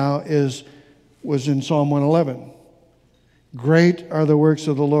touch on now was in Psalm 111. Great are the works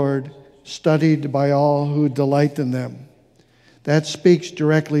of the Lord, studied by all who delight in them. That speaks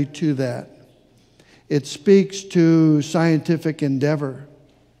directly to that. It speaks to scientific endeavor.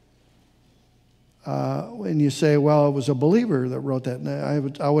 When you say, well, it was a believer that wrote that,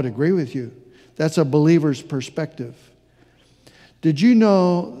 and I would agree with you. That's a believer's perspective. Did you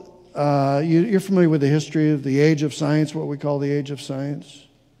know, you're familiar with the history of the age of science, what we call the age of science?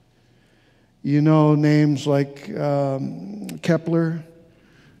 You know names like Kepler,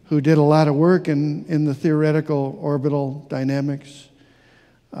 who did a lot of work in the theoretical orbital dynamics,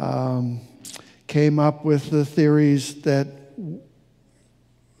 came up with the theories that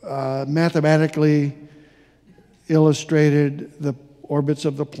mathematically illustrated the orbits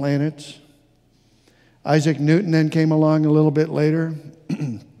of the planets. Isaac Newton then came along a little bit later,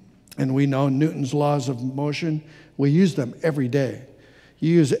 and we know Newton's laws of motion. We use them every day.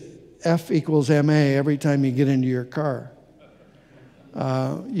 You use F equals ma every time you get into your car.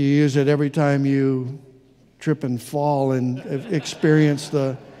 You use it every time you trip and fall and experience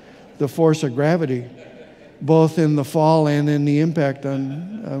the force of gravity, both in the fall and in the impact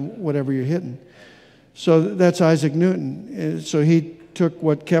on whatever you're hitting. So that's Isaac Newton. So he took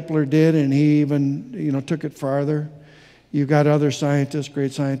what Kepler did, and he even took it farther. You've got other scientists,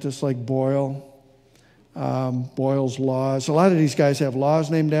 great scientists like Boyle, Boyle's laws. A lot of these guys have laws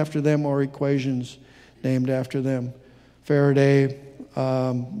named after them or equations named after them. Faraday,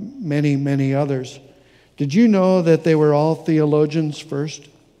 many, many others. Did you know that they were all theologians first?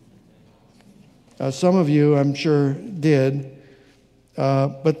 Some of you, I'm sure, did,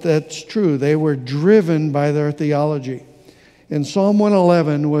 but that's true. They were driven by their theology. And Psalm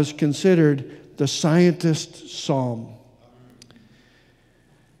 111 was considered the scientist's psalm.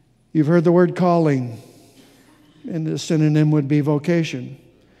 You've heard the word calling, and the synonym would be vocation.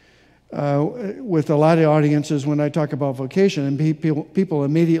 With a lot of audiences, when I talk about vocation, and people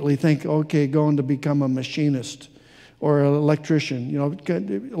immediately think, okay, going to become a machinist or an electrician,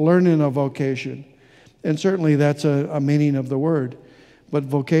 learning a vocation. And certainly that's a meaning of the word. But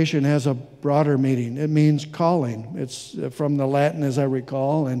vocation has a broader meaning. It means calling. It's from the Latin, as I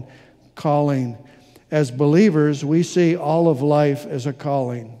recall, and calling. As believers, we see all of life as a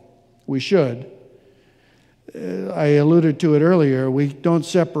calling. We should. I alluded to it earlier. We don't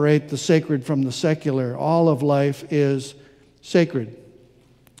separate the sacred from the secular. All of life is sacred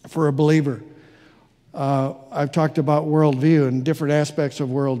for a believer. I've talked about worldview and different aspects of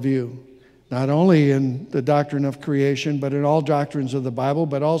worldview. Not only in the doctrine of creation, but in all doctrines of the Bible,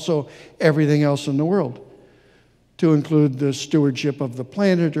 but also everything else in the world, to include the stewardship of the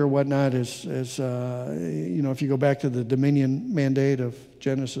planet or whatnot, if you go back to the dominion mandate of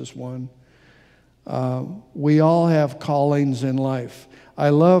Genesis 1. We all have callings in life. I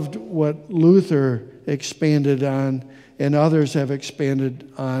loved what Luther expanded on, and others have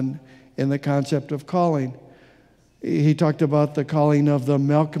expanded on in the concept of calling. He talked about the calling of the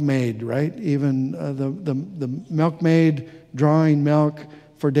milkmaid, right? Even the milkmaid drawing milk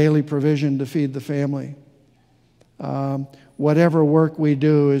for daily provision to feed the family. Whatever work we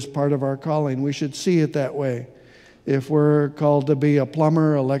do is part of our calling. We should see it that way. If we're called to be a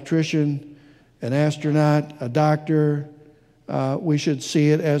plumber, electrician, an astronaut, a doctor, we should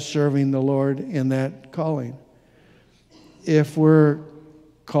see it as serving the Lord in that calling. If we're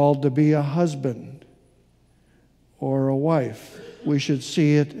called to be a husband or a wife, we should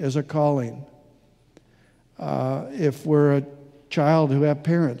see it as a calling. If we're a child who have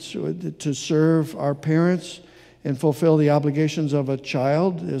parents, to serve our parents and fulfill the obligations of a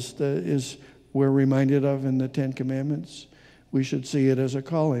child is we're reminded of in the Ten Commandments. We should see it as a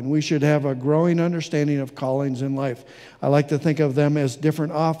calling. We should have a growing understanding of callings in life. I like to think of them as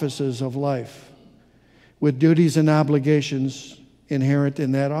different offices of life, with duties and obligations inherent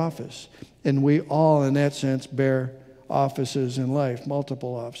in that office. And we all, in that sense, bear offices in life,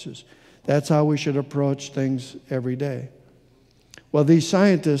 multiple offices. That's how we should approach things every day. Well, these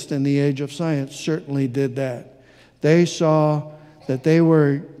scientists in the age of science certainly did that. They saw that they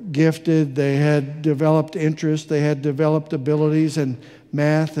were gifted, they had developed interests, they had developed abilities in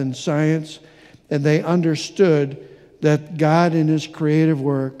math and science, and they understood that God in His creative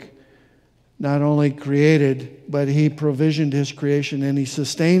work not only created, but He provisioned His creation, and He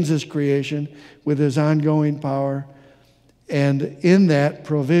sustains His creation with His ongoing power. And in that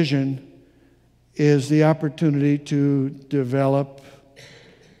provision is the opportunity to develop,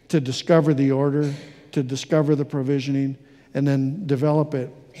 to discover the order, to discover the provisioning, and then develop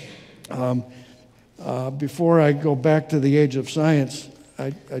it. Before I go back to the age of science,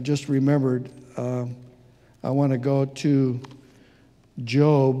 I just remembered I want to go to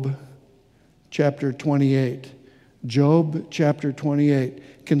Job chapter 28. Job chapter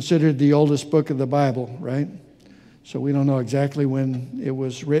 28, considered the oldest book of the Bible, right? So we don't know exactly when it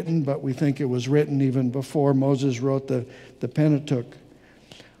was written, but we think it was written even before Moses wrote the Pentateuch.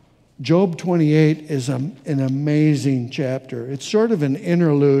 Job 28 is an amazing chapter. It's sort of an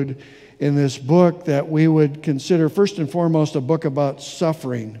interlude in this book that we would consider, first and foremost, a book about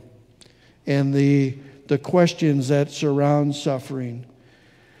suffering and the questions that surround suffering.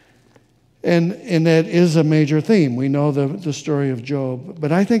 And that is a major theme. We know the story of Job.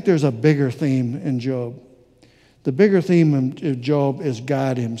 But I think there's a bigger theme in Job. The bigger theme of Job is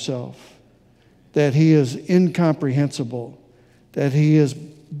God himself. That he is incomprehensible. That he is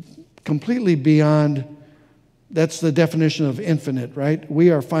completely beyond. That's the definition of infinite, right? We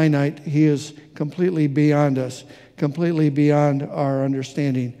are finite. He is completely beyond us. Completely beyond our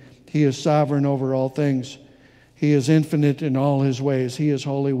understanding. He is sovereign over all things. He is infinite in all his ways. He is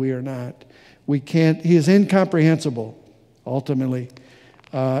holy, we are not. He is incomprehensible, ultimately,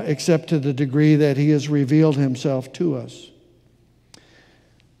 except to the degree that he has revealed himself to us.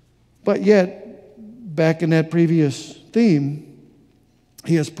 But yet, back in that previous theme,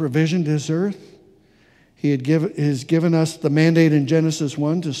 he has provisioned his earth. He has given us the mandate in Genesis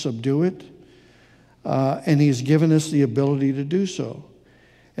 1 to subdue it, and he's given us the ability to do so.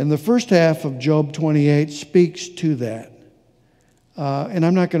 And the first half of Job 28 speaks to that. And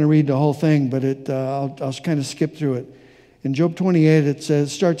I'm not going to read the whole thing, but I'll kind of skip through it. In Job 28, it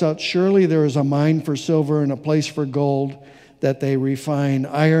starts out, surely there is a mine for silver and a place for gold that they refine.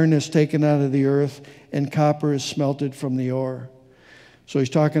 Iron is taken out of the earth, and copper is smelted from the ore. So he's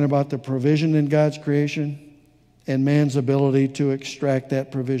talking about the provision in God's creation and man's ability to extract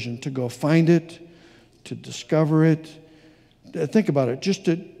that provision, to go find it, to discover it. Think about it, just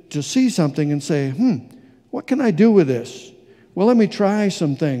to see something and say, what can I do with this? Well, let me try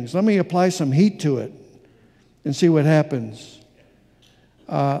some things. Let me apply some heat to it and see what happens.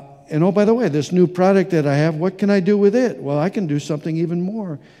 And oh, by the way, this new product that I have, what can I do with it? Well, I can do something even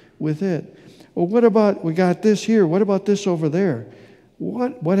more with it. Well, what about, we got this here. What about this over there?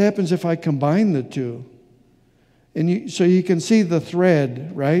 What happens if I combine the two? And so you can see the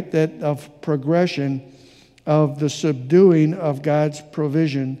thread, right, that of progression of the subduing of God's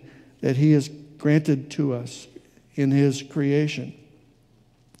provision that he has granted to us in his creation.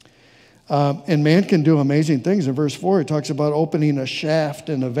 And man can do amazing things. In verse 4, it talks about opening a shaft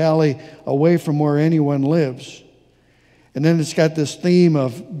in a valley away from where anyone lives. And then it's got this theme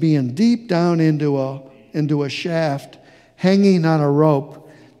of being deep down into a shaft, hanging on a rope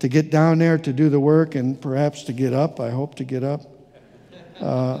to get down there to do the work and perhaps to get up. I hope to get up.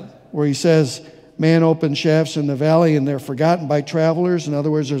 Where he says, man opens shafts in the valley and they're forgotten by travelers. In other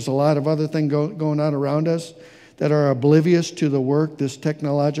words, there's a lot of other things going on around us that are oblivious to the work, this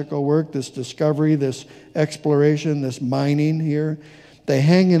technological work, this discovery, this exploration, this mining here. They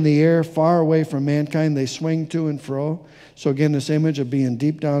hang in the air far away from mankind. They swing to and fro. So again, this image of being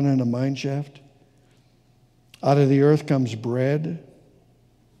deep down in a mine shaft. Out of the earth comes bread.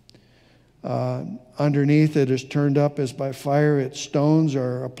 Underneath it is turned up as by fire. Its stones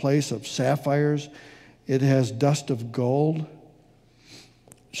are a place of sapphires. It has dust of gold.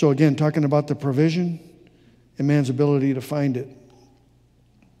 So again, talking about the provision and man's ability to find it.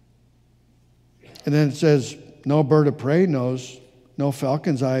 And then it says, no bird of prey knows, no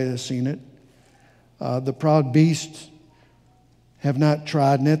falcon's eye has seen it. The proud beasts have not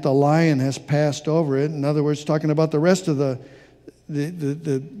trodden it. The lion has passed over it. In other words, talking about the rest of the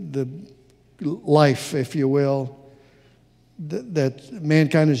life, if you will, that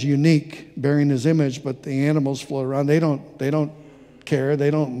mankind is unique, bearing his image, but the animals float around. They don't care. They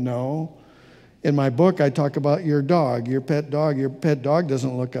don't know. In my book, I talk about your dog, your pet dog. Your pet dog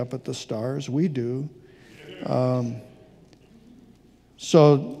doesn't look up at the stars. We do.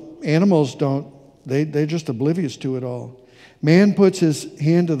 So animals don't. They're just oblivious to it all. Man puts his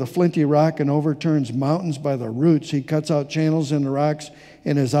hand to the flinty rock and overturns mountains by the roots. He cuts out channels in the rocks,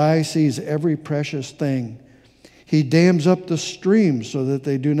 and his eye sees every precious thing. He dams up the streams so that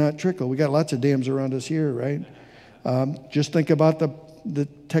they do not trickle. We got lots of dams around us here, right? Just think about the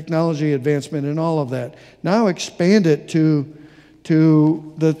technology advancement and all of that. Now expand it to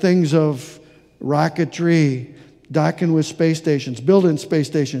the things of rocketry, docking with space stations, building space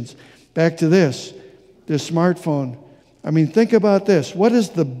stations. Back to this smartphone. I mean, think about this. What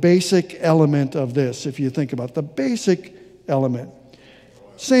is the basic element of this, if you think about it? The basic element?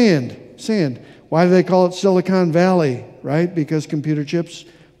 Sand. Why do they call it Silicon Valley, right? Because computer chips'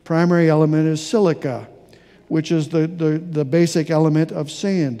 primary element is silica, which is the basic element of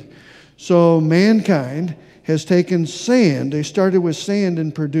sand. So mankind has taken sand. They started with sand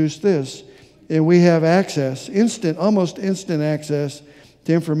and produced this. And we have access, almost instant access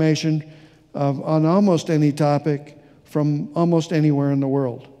to information on almost any topic from almost anywhere in the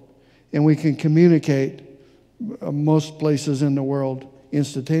world. And we can communicate most places in the world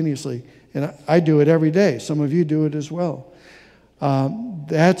instantaneously. And I do it every day. Some of you do it as well.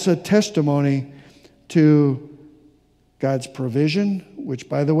 That's a testimony to God's provision, which,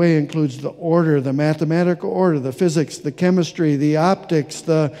 by the way, includes the order, the mathematical order, the physics, the chemistry, the optics,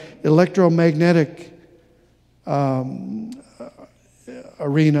 the electromagnetic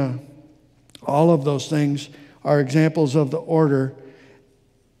arena. All of those things are examples of the order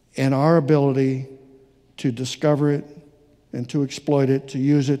and our ability to discover it and to exploit it, to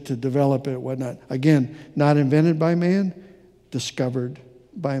use it, to develop it, whatnot. Again, not invented by man, discovered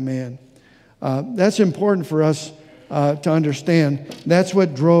by man. That's important for us to understand. That's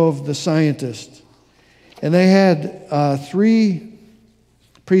what drove the scientists. And they had 3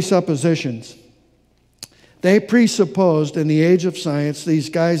 presuppositions. They presupposed in the age of science, these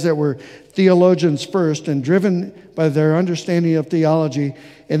guys that were theologians first and driven by their understanding of theology,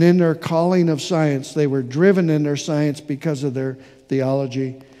 and in their calling of science, they were driven in their science because of their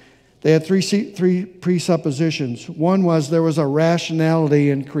theology. They had three presuppositions. One was there was a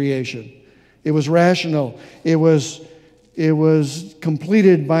rationality in creation. It was rational. It was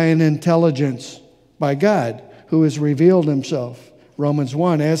completed by an intelligence, by God, who has revealed himself. Romans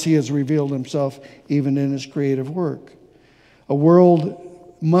 1, as he has revealed himself even in his creative work. A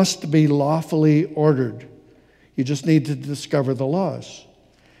world must be lawfully ordered. You just need to discover the laws.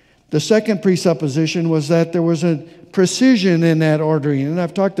 The second presupposition was that there was a precision in that ordering, and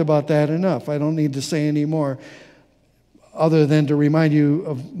I've talked about that enough. I don't need to say any more other than to remind you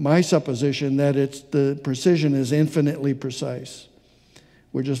of my supposition that the precision is infinitely precise.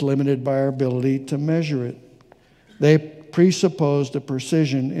 We're just limited by our ability to measure it. They presupposed a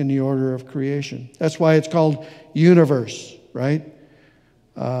precision in the order of creation. That's why it's called universe, right?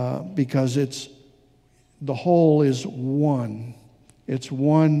 Because the whole is one. It's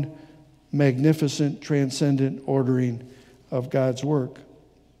one magnificent, transcendent ordering of God's work.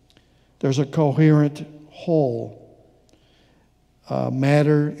 There's a coherent whole.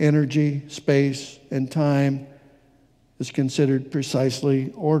 Matter, energy, space, and time is considered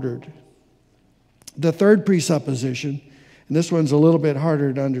precisely ordered. The third presupposition, and this one's a little bit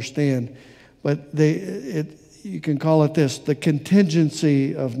harder to understand, but you can call it this, the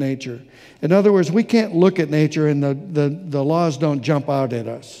contingency of nature. In other words, we can't look at nature and the laws don't jump out at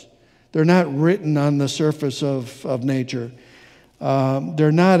us. They're not written on the surface of nature.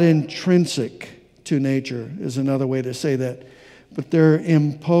 They're not intrinsic to nature, is another way to say that. But they're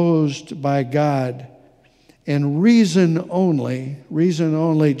imposed by God. And reason only,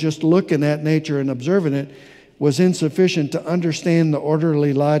 just looking at nature and observing it, was insufficient to understand the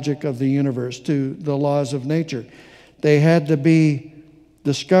orderly logic of the universe, to the laws of nature. They had to be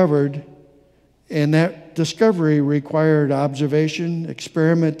discovered, and that discovery required observation,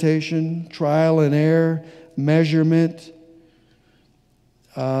 experimentation, trial and error, measurement.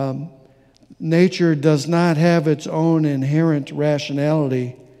 Nature does not have its own inherent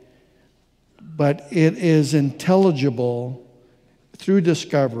rationality, but it is intelligible through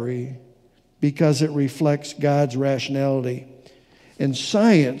discovery because it reflects God's rationality. In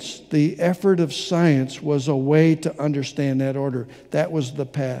science, the effort of science was a way to understand that order. That was the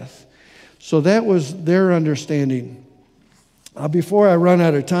path. So that was their understanding. Before I run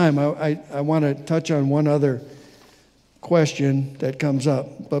out of time, I want to touch on one other question that comes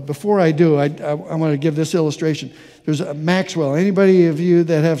up. But before I do, I want to give this illustration. There's a Maxwell. Anybody of you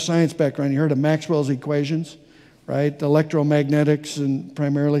that have science background, you heard of Maxwell's equations, right? Electromagnetics and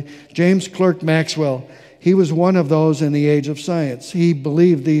primarily. James Clerk Maxwell, he was one of those in the age of science. He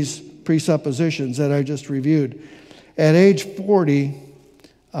believed these presuppositions that I just reviewed. At age 40,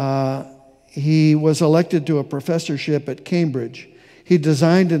 he was elected to a professorship at Cambridge. He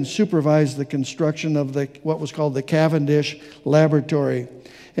designed and supervised the construction of what was called the Cavendish Laboratory.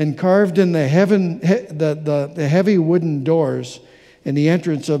 And carved in the heavy wooden doors in the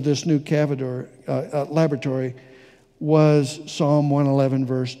entrance of this new laboratory was Psalm 111,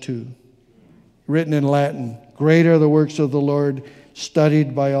 verse 2. Written in Latin, "Great are the works of the Lord,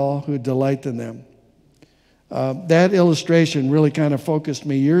 studied by all who delight in them." That illustration really kind of focused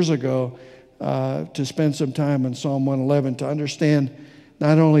me years ago to spend some time on Psalm 111 to understand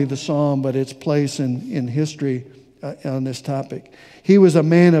not only the psalm, but its place in history on this topic. He was a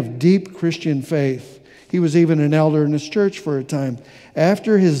man of deep Christian faith. He was even an elder in his church for a time.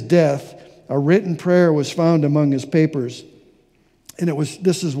 After his death, a written prayer was found among his papers. And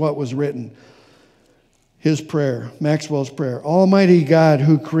this is what was written. His prayer, Maxwell's prayer. "Almighty God,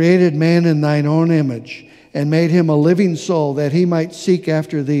 who created man in thine own image and made him a living soul that he might seek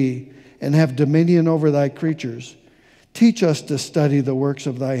after thee and have dominion over thy creatures. Teach us to study the works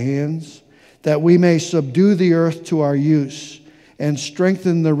of thy hands, that we may subdue the earth to our use, and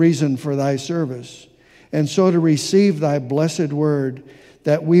strengthen the reason for thy service, and so to receive thy blessed word,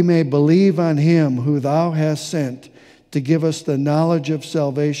 that we may believe on him who thou hast sent to give us the knowledge of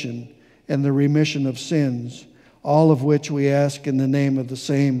salvation and the remission of sins, all of which we ask in the name of the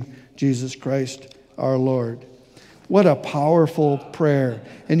same Jesus Christ our Lord. What a powerful prayer.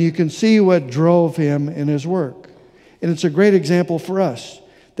 And you can see what drove him in his work. And it's a great example for us.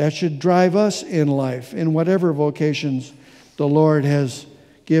 That should drive us in life, in whatever vocations the Lord has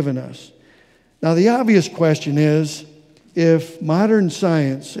given us. Now, the obvious question is, if modern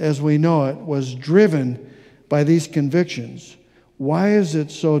science, as we know it, was driven by these convictions, why is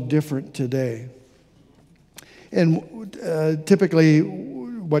it so different today? And typically,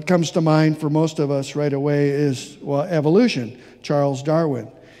 what comes to mind for most of us right away is, well, evolution, Charles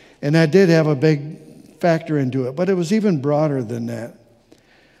Darwin. And that did have a big factor into it, but it was even broader than that.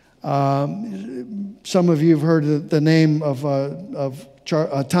 Some of you have heard the name of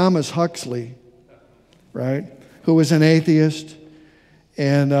Thomas Huxley, right? Who was an atheist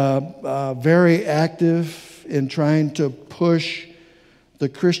and very active in trying to push the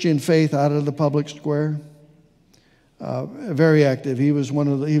Christian faith out of the public square. Very active. He was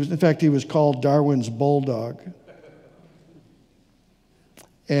in fact, he was called Darwin's bulldog.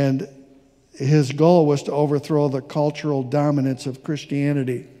 And his goal was to overthrow the cultural dominance of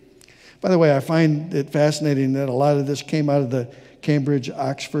Christianity. By the way, I find it fascinating that a lot of this came out of the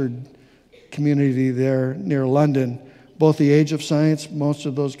Cambridge-Oxford community there near London. Both the Age of Science, most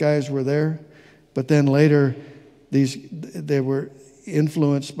of those guys were there. But then later, they were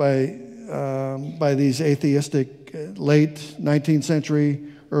influenced by these atheistic late 19th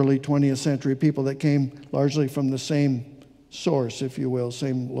century, early 20th century people that came largely from the same source, if you will,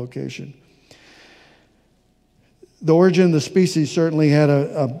 same location. The origin of the species certainly had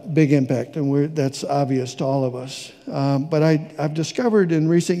a big impact, and that's obvious to all of us. But I've discovered in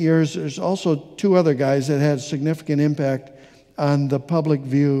recent years there's also two other guys that had significant impact on the public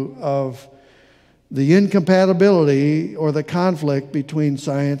view of the incompatibility or the conflict between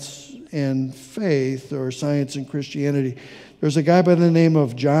science and faith, or science and Christianity. There's a guy by the name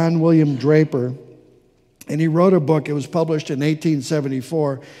of John William Draper, and he wrote a book. It was published in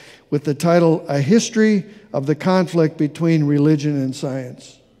 1874 with the title, A History of the Conflict Between Religion and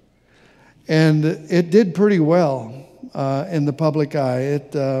Science. And it did pretty well in the public eye.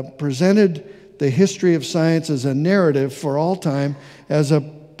 It presented the history of science as a narrative for all time, as a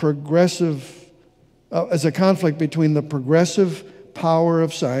conflict between the progressive power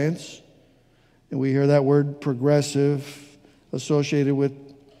of science, and we hear that word progressive associated with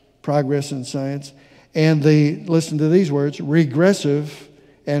progress in science, and listen to these words, regressive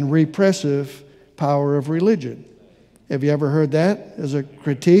and repressive power of religion. Have you ever heard that as a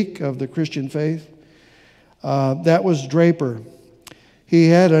critique of the Christian faith? That was Draper. He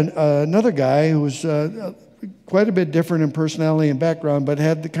had another guy who was quite a bit different in personality and background, but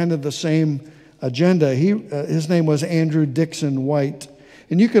had kind of the same agenda. His name was Andrew Dixon White.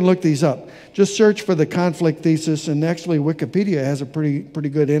 And you can look these up. Just search for the conflict thesis, and actually Wikipedia has a pretty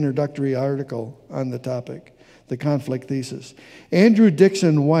good introductory article on the topic, the conflict thesis. Andrew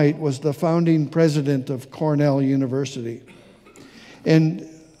Dixon White was the founding president of Cornell University. And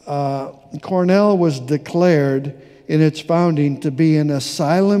Cornell was declared in its founding to be an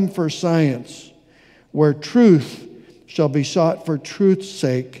asylum for science, where truth shall be sought for truth's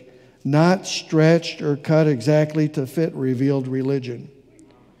sake, not stretched or cut exactly to fit revealed religion.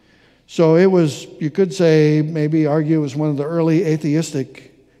 So it was, you could say, maybe argue, it was one of the early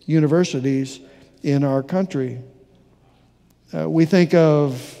atheistic universities in our country. We think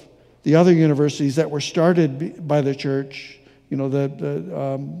of the other universities that were started by the church, you know,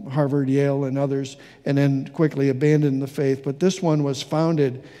 the Harvard, Yale, and others, and then quickly abandoned the faith. But this one was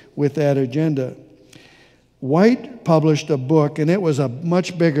founded with that agenda. White published a book, and it was a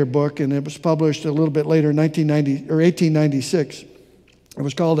much bigger book, and it was published a little bit later, 1896. It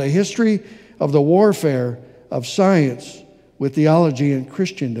was called A History of the Warfare of Science with Theology and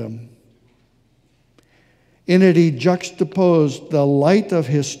Christendom. In it, he juxtaposed the light of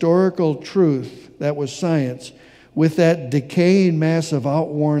historical truth, that was science, with that decaying mass of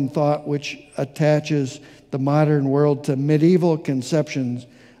outworn thought which attaches the modern world to medieval conceptions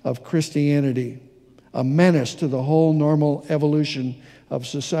of Christianity, a menace to the whole normal evolution of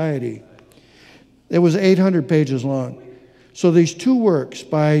society. It was 800 pages long. So these two works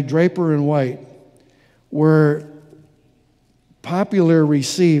by Draper and White were popularly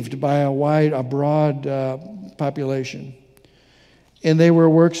received by a broad population. and they were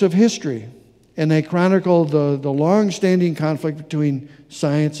works of history. And they chronicled the long-standing conflict between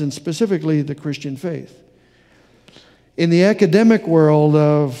science and specifically the Christian faith. In the academic world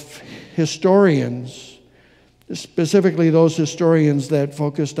of historians, specifically those historians that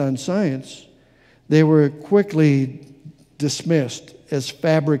focused on science, they were quickly dismissed as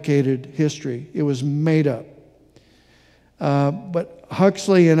fabricated history. It was made up. But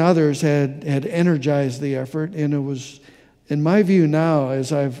Huxley and others had energized the effort, and it was, in my view now,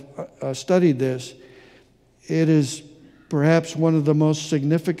 as I've studied this, it is perhaps one of the most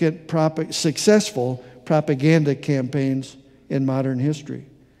significant, successful propaganda campaigns in modern history.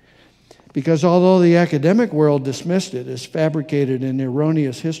 Because although the academic world dismissed it as fabricated and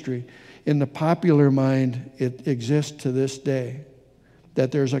erroneous history, in the popular mind, it exists to this day.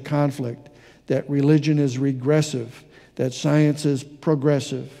 That there's a conflict, that religion is regressive, that science is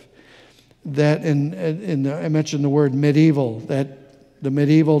progressive, that I mentioned the word medieval, that the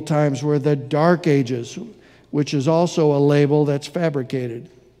medieval times were the Dark Ages, which is also a label that's fabricated.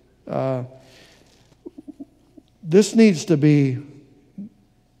 This needs to be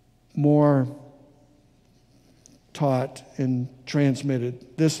more taught and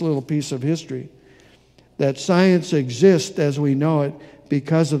transmitted, this little piece of history, that science exists as we know it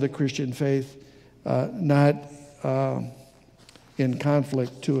because of the Christian faith, not in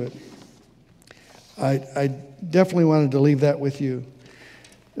conflict to it. I definitely wanted to leave that with you.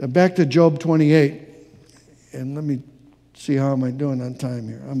 Back to Job 28, and let me see how am I doing on time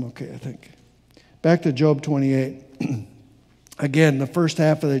here. I'm okay, I think. Back to Job 28. Again, the first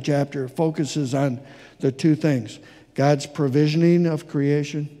half of the chapter focuses on the two things: God's provisioning of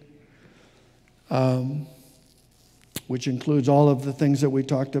creation, which includes all of the things that we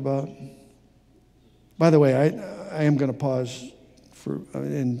talked about. By the way, I am going to pause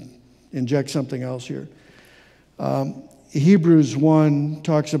and inject something else here. Hebrews 1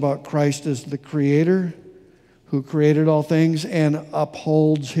 talks about Christ as the creator who created all things and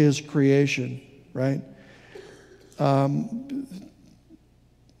upholds his creation, right?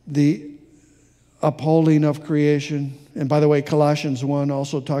 The upholding of creation. And by the way, Colossians 1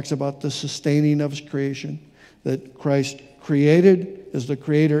 also talks about the sustaining of his creation, that Christ created as the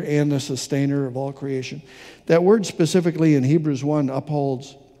creator and the sustainer of all creation. That word specifically in Hebrews 1,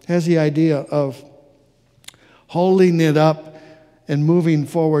 upholds, has the idea of holding it up and moving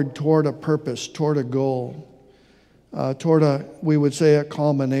forward toward a purpose, toward a goal, toward we would say, a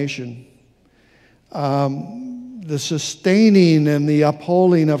culmination. The sustaining and the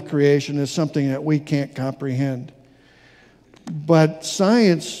upholding of creation is something that we can't comprehend. But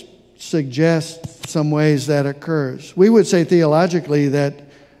science suggests some ways that occurs. We would say theologically that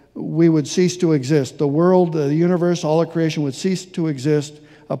we would cease to exist. The world, the universe, all of creation would cease to exist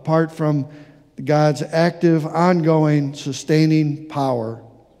apart from God's active, ongoing, sustaining power,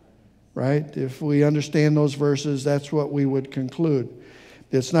 right? If we understand those verses, that's what we would conclude.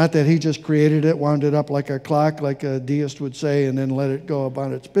 It's not that he just created it, wound it up like a clock, like a deist would say, and then let it go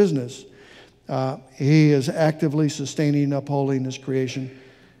about its business. He is actively sustaining, upholding his creation.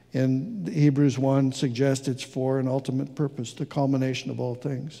 And Hebrews 1 suggests it's for an ultimate purpose, the culmination of all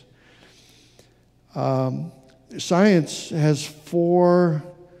things. Science has four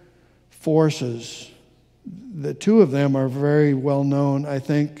forces. The two of them are very well known, I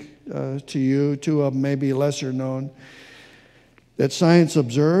think, to you. Two of them may be lesser known. That science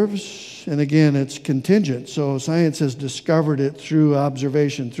observes, and again, it's contingent. So science has discovered it through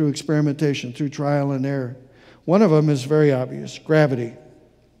observation, through experimentation, through trial and error. One of them is very obvious: gravity.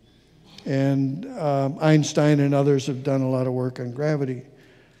 And Einstein and others have done a lot of work on gravity.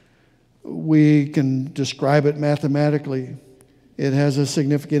 We can describe it mathematically. It has a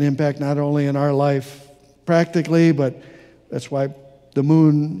significant impact not only in our life practically, but that's why the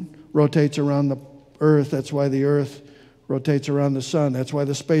moon rotates around the earth. That's why the earth rotates around the sun. That's why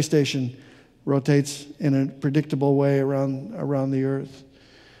the space station rotates in a predictable way around the earth.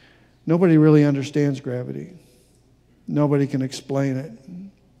 Nobody really understands gravity. Nobody can explain it.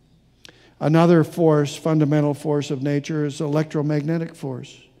 Another force, fundamental force of nature, is electromagnetic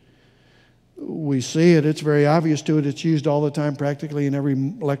force. We see it. It's very obvious to it. It's used all the time practically in every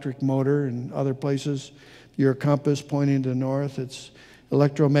electric motor and other places. Your compass pointing to north.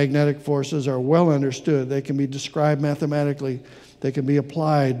 Electromagnetic forces are well understood. They can be described mathematically. They can be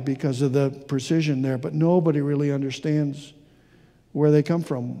applied because of the precision there. But nobody really understands where they come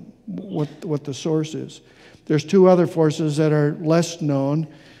from, what the source is. There's two other forces that are less known.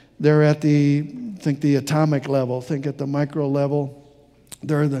 They're at the atomic level. Think at the micro level.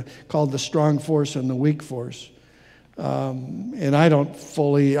 They're called the strong force and the weak force. And I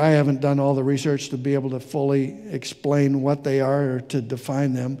haven't done all the research to be able to fully explain what they are or to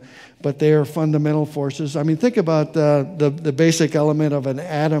define them, but they are fundamental forces. I mean, think about the basic element of an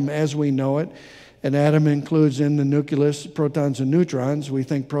atom as we know it. An atom includes in the nucleus protons and neutrons. We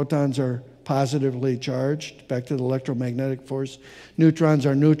think protons are positively charged, back to the electromagnetic force. Neutrons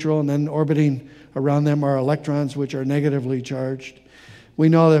are neutral, and then orbiting around them are electrons, which are negatively charged. We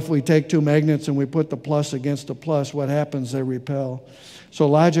know that if we take two magnets and we put the plus against the plus, what happens? They repel. So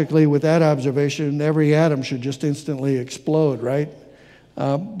logically, with that observation, every atom should just instantly explode, right?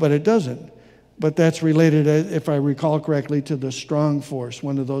 But it doesn't. But that's related, if I recall correctly, to the strong force,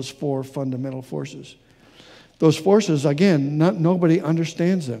 one of those four fundamental forces. Those forces, again, nobody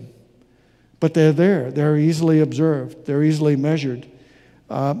understands them. But they're there. They're easily observed. They're easily measured.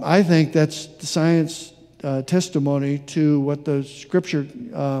 I think that's science testimony to what the Scripture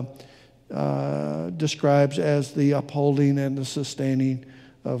describes as the upholding and the sustaining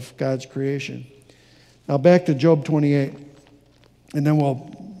of God's creation. Now back to Job 28, and then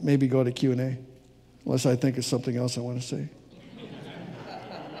we'll maybe go to Q&A, unless I think of something else I want to say.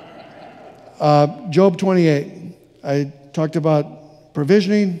 Job 28, I talked about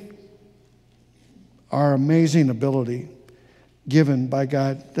provisioning, our amazing ability given by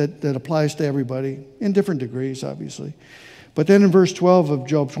God that applies to everybody in different degrees, obviously. But then in verse 12 of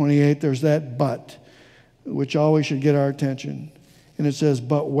Job 28, there's that but, which always should get our attention. And it says,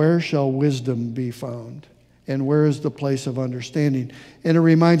 but where shall wisdom be found? And where is the place of understanding? And it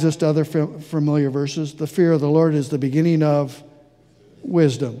reminds us to other familiar verses. The fear of the Lord is the beginning of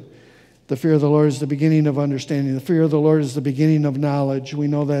wisdom. The fear of the Lord is the beginning of understanding. The fear of the Lord is the beginning of knowledge. We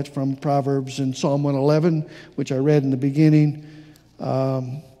know that from Proverbs and Psalm 111, which I read in the beginning.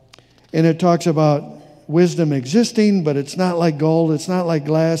 And it talks about wisdom existing, but it's not like gold. It's not like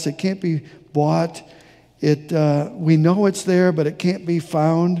glass. It can't be bought. We know it's there, but it can't be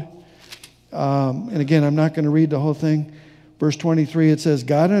found. And again, I'm not going to read the whole thing. Verse 23, it says,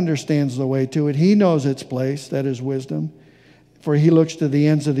 God understands the way to it. He knows its place, that is wisdom. For he looks to the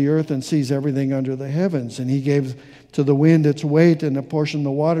ends of the earth and sees everything under the heavens. And he gave to the wind its weight and apportioned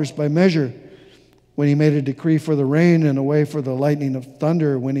the waters by measure. When he made a decree for the rain and a way for the lightning of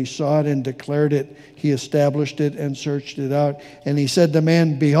thunder, when he saw it and declared it, he established it and searched it out. And he said to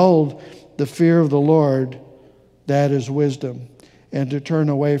man, behold, the fear of the Lord, that is wisdom. And to turn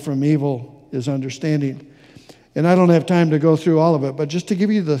away from evil is understanding. And I don't have time to go through all of it, but just to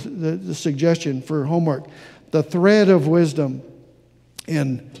give you the suggestion for homework, the thread of wisdom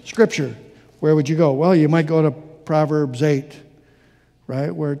in Scripture, where would you go? Well, you might go to Proverbs 8, right,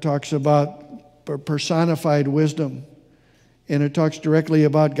 where it talks about personified wisdom. And it talks directly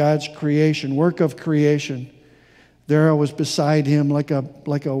about God's creation, work of creation. There I was beside him like a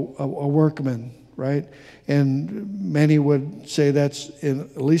workman, right? And many would say that's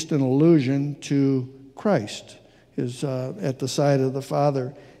at least an allusion to Christ, is at the side of the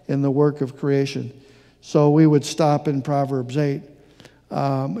Father in the work of creation. So we would stop in Proverbs 8,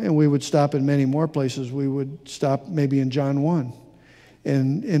 and we would stop in many more places. We would stop maybe in John 1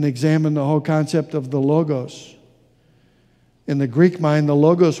 and examine the whole concept of the Logos. In the Greek mind, the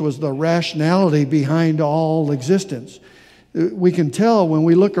Logos was the rationality behind all existence. We can tell when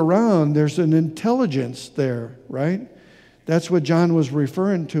we look around, there's an intelligence there, right? That's what John was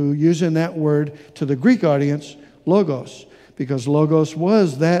referring to, using that word to the Greek audience, Logos, because Logos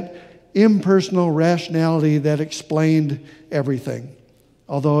was that impersonal rationality that explained everything.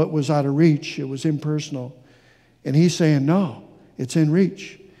 Although it was out of reach, it was impersonal. And he's saying, no, it's in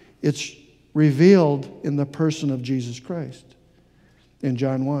reach. It's revealed in the person of Jesus Christ in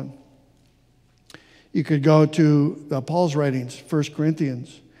John 1. You could go to Paul's writings, 1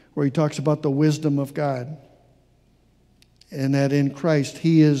 Corinthians, where he talks about the wisdom of God. And that in Christ,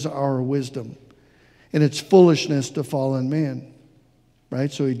 he is our wisdom. And it's foolishness to fallen man.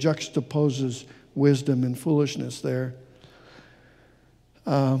 Right? So he juxtaposes wisdom and foolishness there.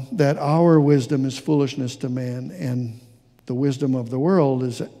 That our wisdom is foolishness to man, and the wisdom of the world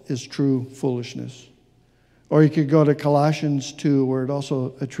is true foolishness. Or you could go to Colossians 2, where it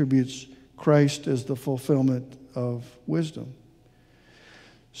also attributes Christ as the fulfillment of wisdom.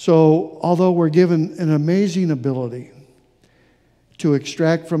 So, although we're given an amazing ability to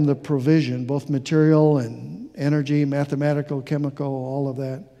extract from the provision, both material and energy, mathematical, chemical, all of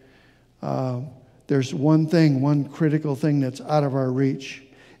that, there's one critical thing that's out of our reach,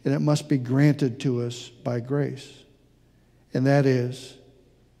 and it must be granted to us by grace. And that is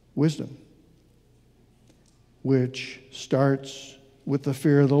wisdom, which starts with the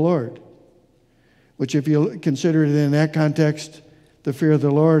fear of the Lord. Which, if you consider it in that context, the fear of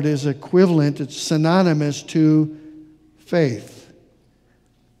the Lord is equivalent, it's synonymous to faith.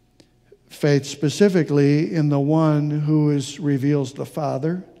 Faith specifically in the one who reveals the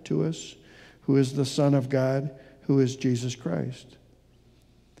Father to us, who is the Son of God, who is Jesus Christ.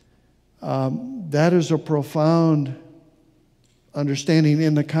 That is a profound understanding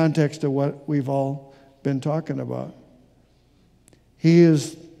in the context of what we've all been talking about. He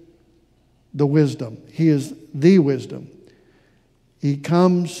is the wisdom. He is the wisdom. He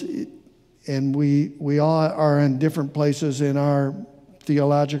comes, and we all are in different places in our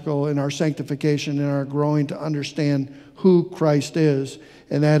theological, in our sanctification, in our growing to understand who Christ is.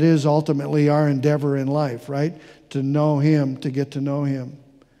 And that is ultimately our endeavor in life, right? To know Him, to get to know Him.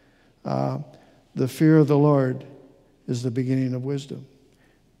 The fear of the Lord is the beginning of wisdom.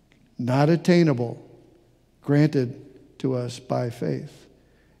 Not attainable, granted to us by faith.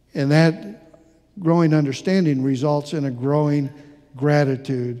 And that growing understanding results in a growing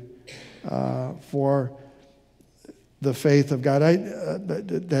gratitude for the faith of God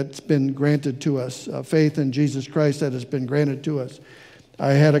that's been granted to us, faith in Jesus Christ that has been granted to us.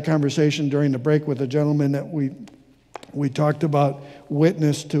 I had a conversation during the break with a gentleman that we talked about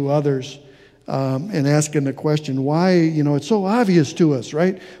witness to others, and asking the question, why, it's so obvious to us,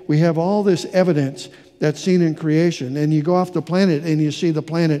 right? We have all this evidence that's seen in creation, and you go off the planet and you see the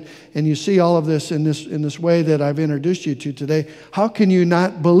planet and you see all of this in this way that I've introduced you to today. How can you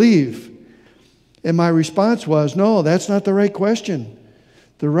not believe? And my response was, no, that's not the right question.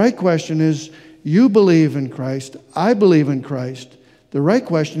 The right question is, you believe in Christ, I believe in Christ. The right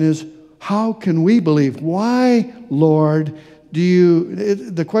question is, how can we believe? Why, Lord,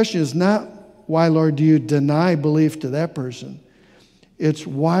 the question is not, why, Lord, do you deny belief to that person? It's,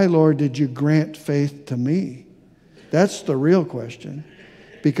 why, Lord, did you grant faith to me? That's the real question.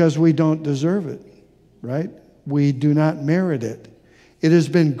 Because we don't deserve it, right? We do not merit it. It has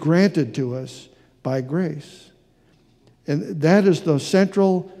been granted to us by grace. And that is the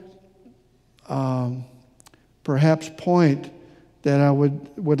central, perhaps, point that I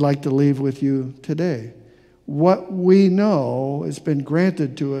would like to leave with you today. What we know has been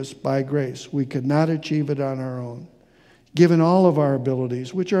granted to us by grace. We could not achieve it on our own. Given all of our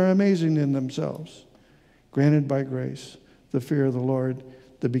abilities, which are amazing in themselves, granted by grace, the fear of the Lord,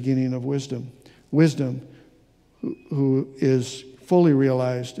 the beginning of wisdom. Wisdom who is fully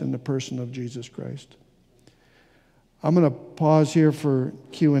realized in the person of Jesus Christ. I'm going to pause here for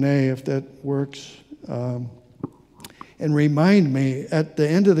Q&A if that works. And remind me, at the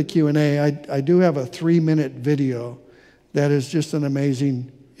end of the Q&A, I do have a 3-minute video that is just an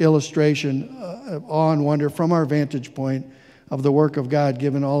amazing illustration of awe and wonder from our vantage point of the work of God,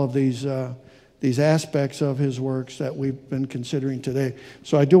 given all of these aspects of His works that we've been considering today.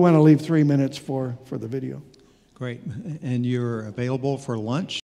 So I do want to leave 3 minutes for the video. Great. And you're available for lunch?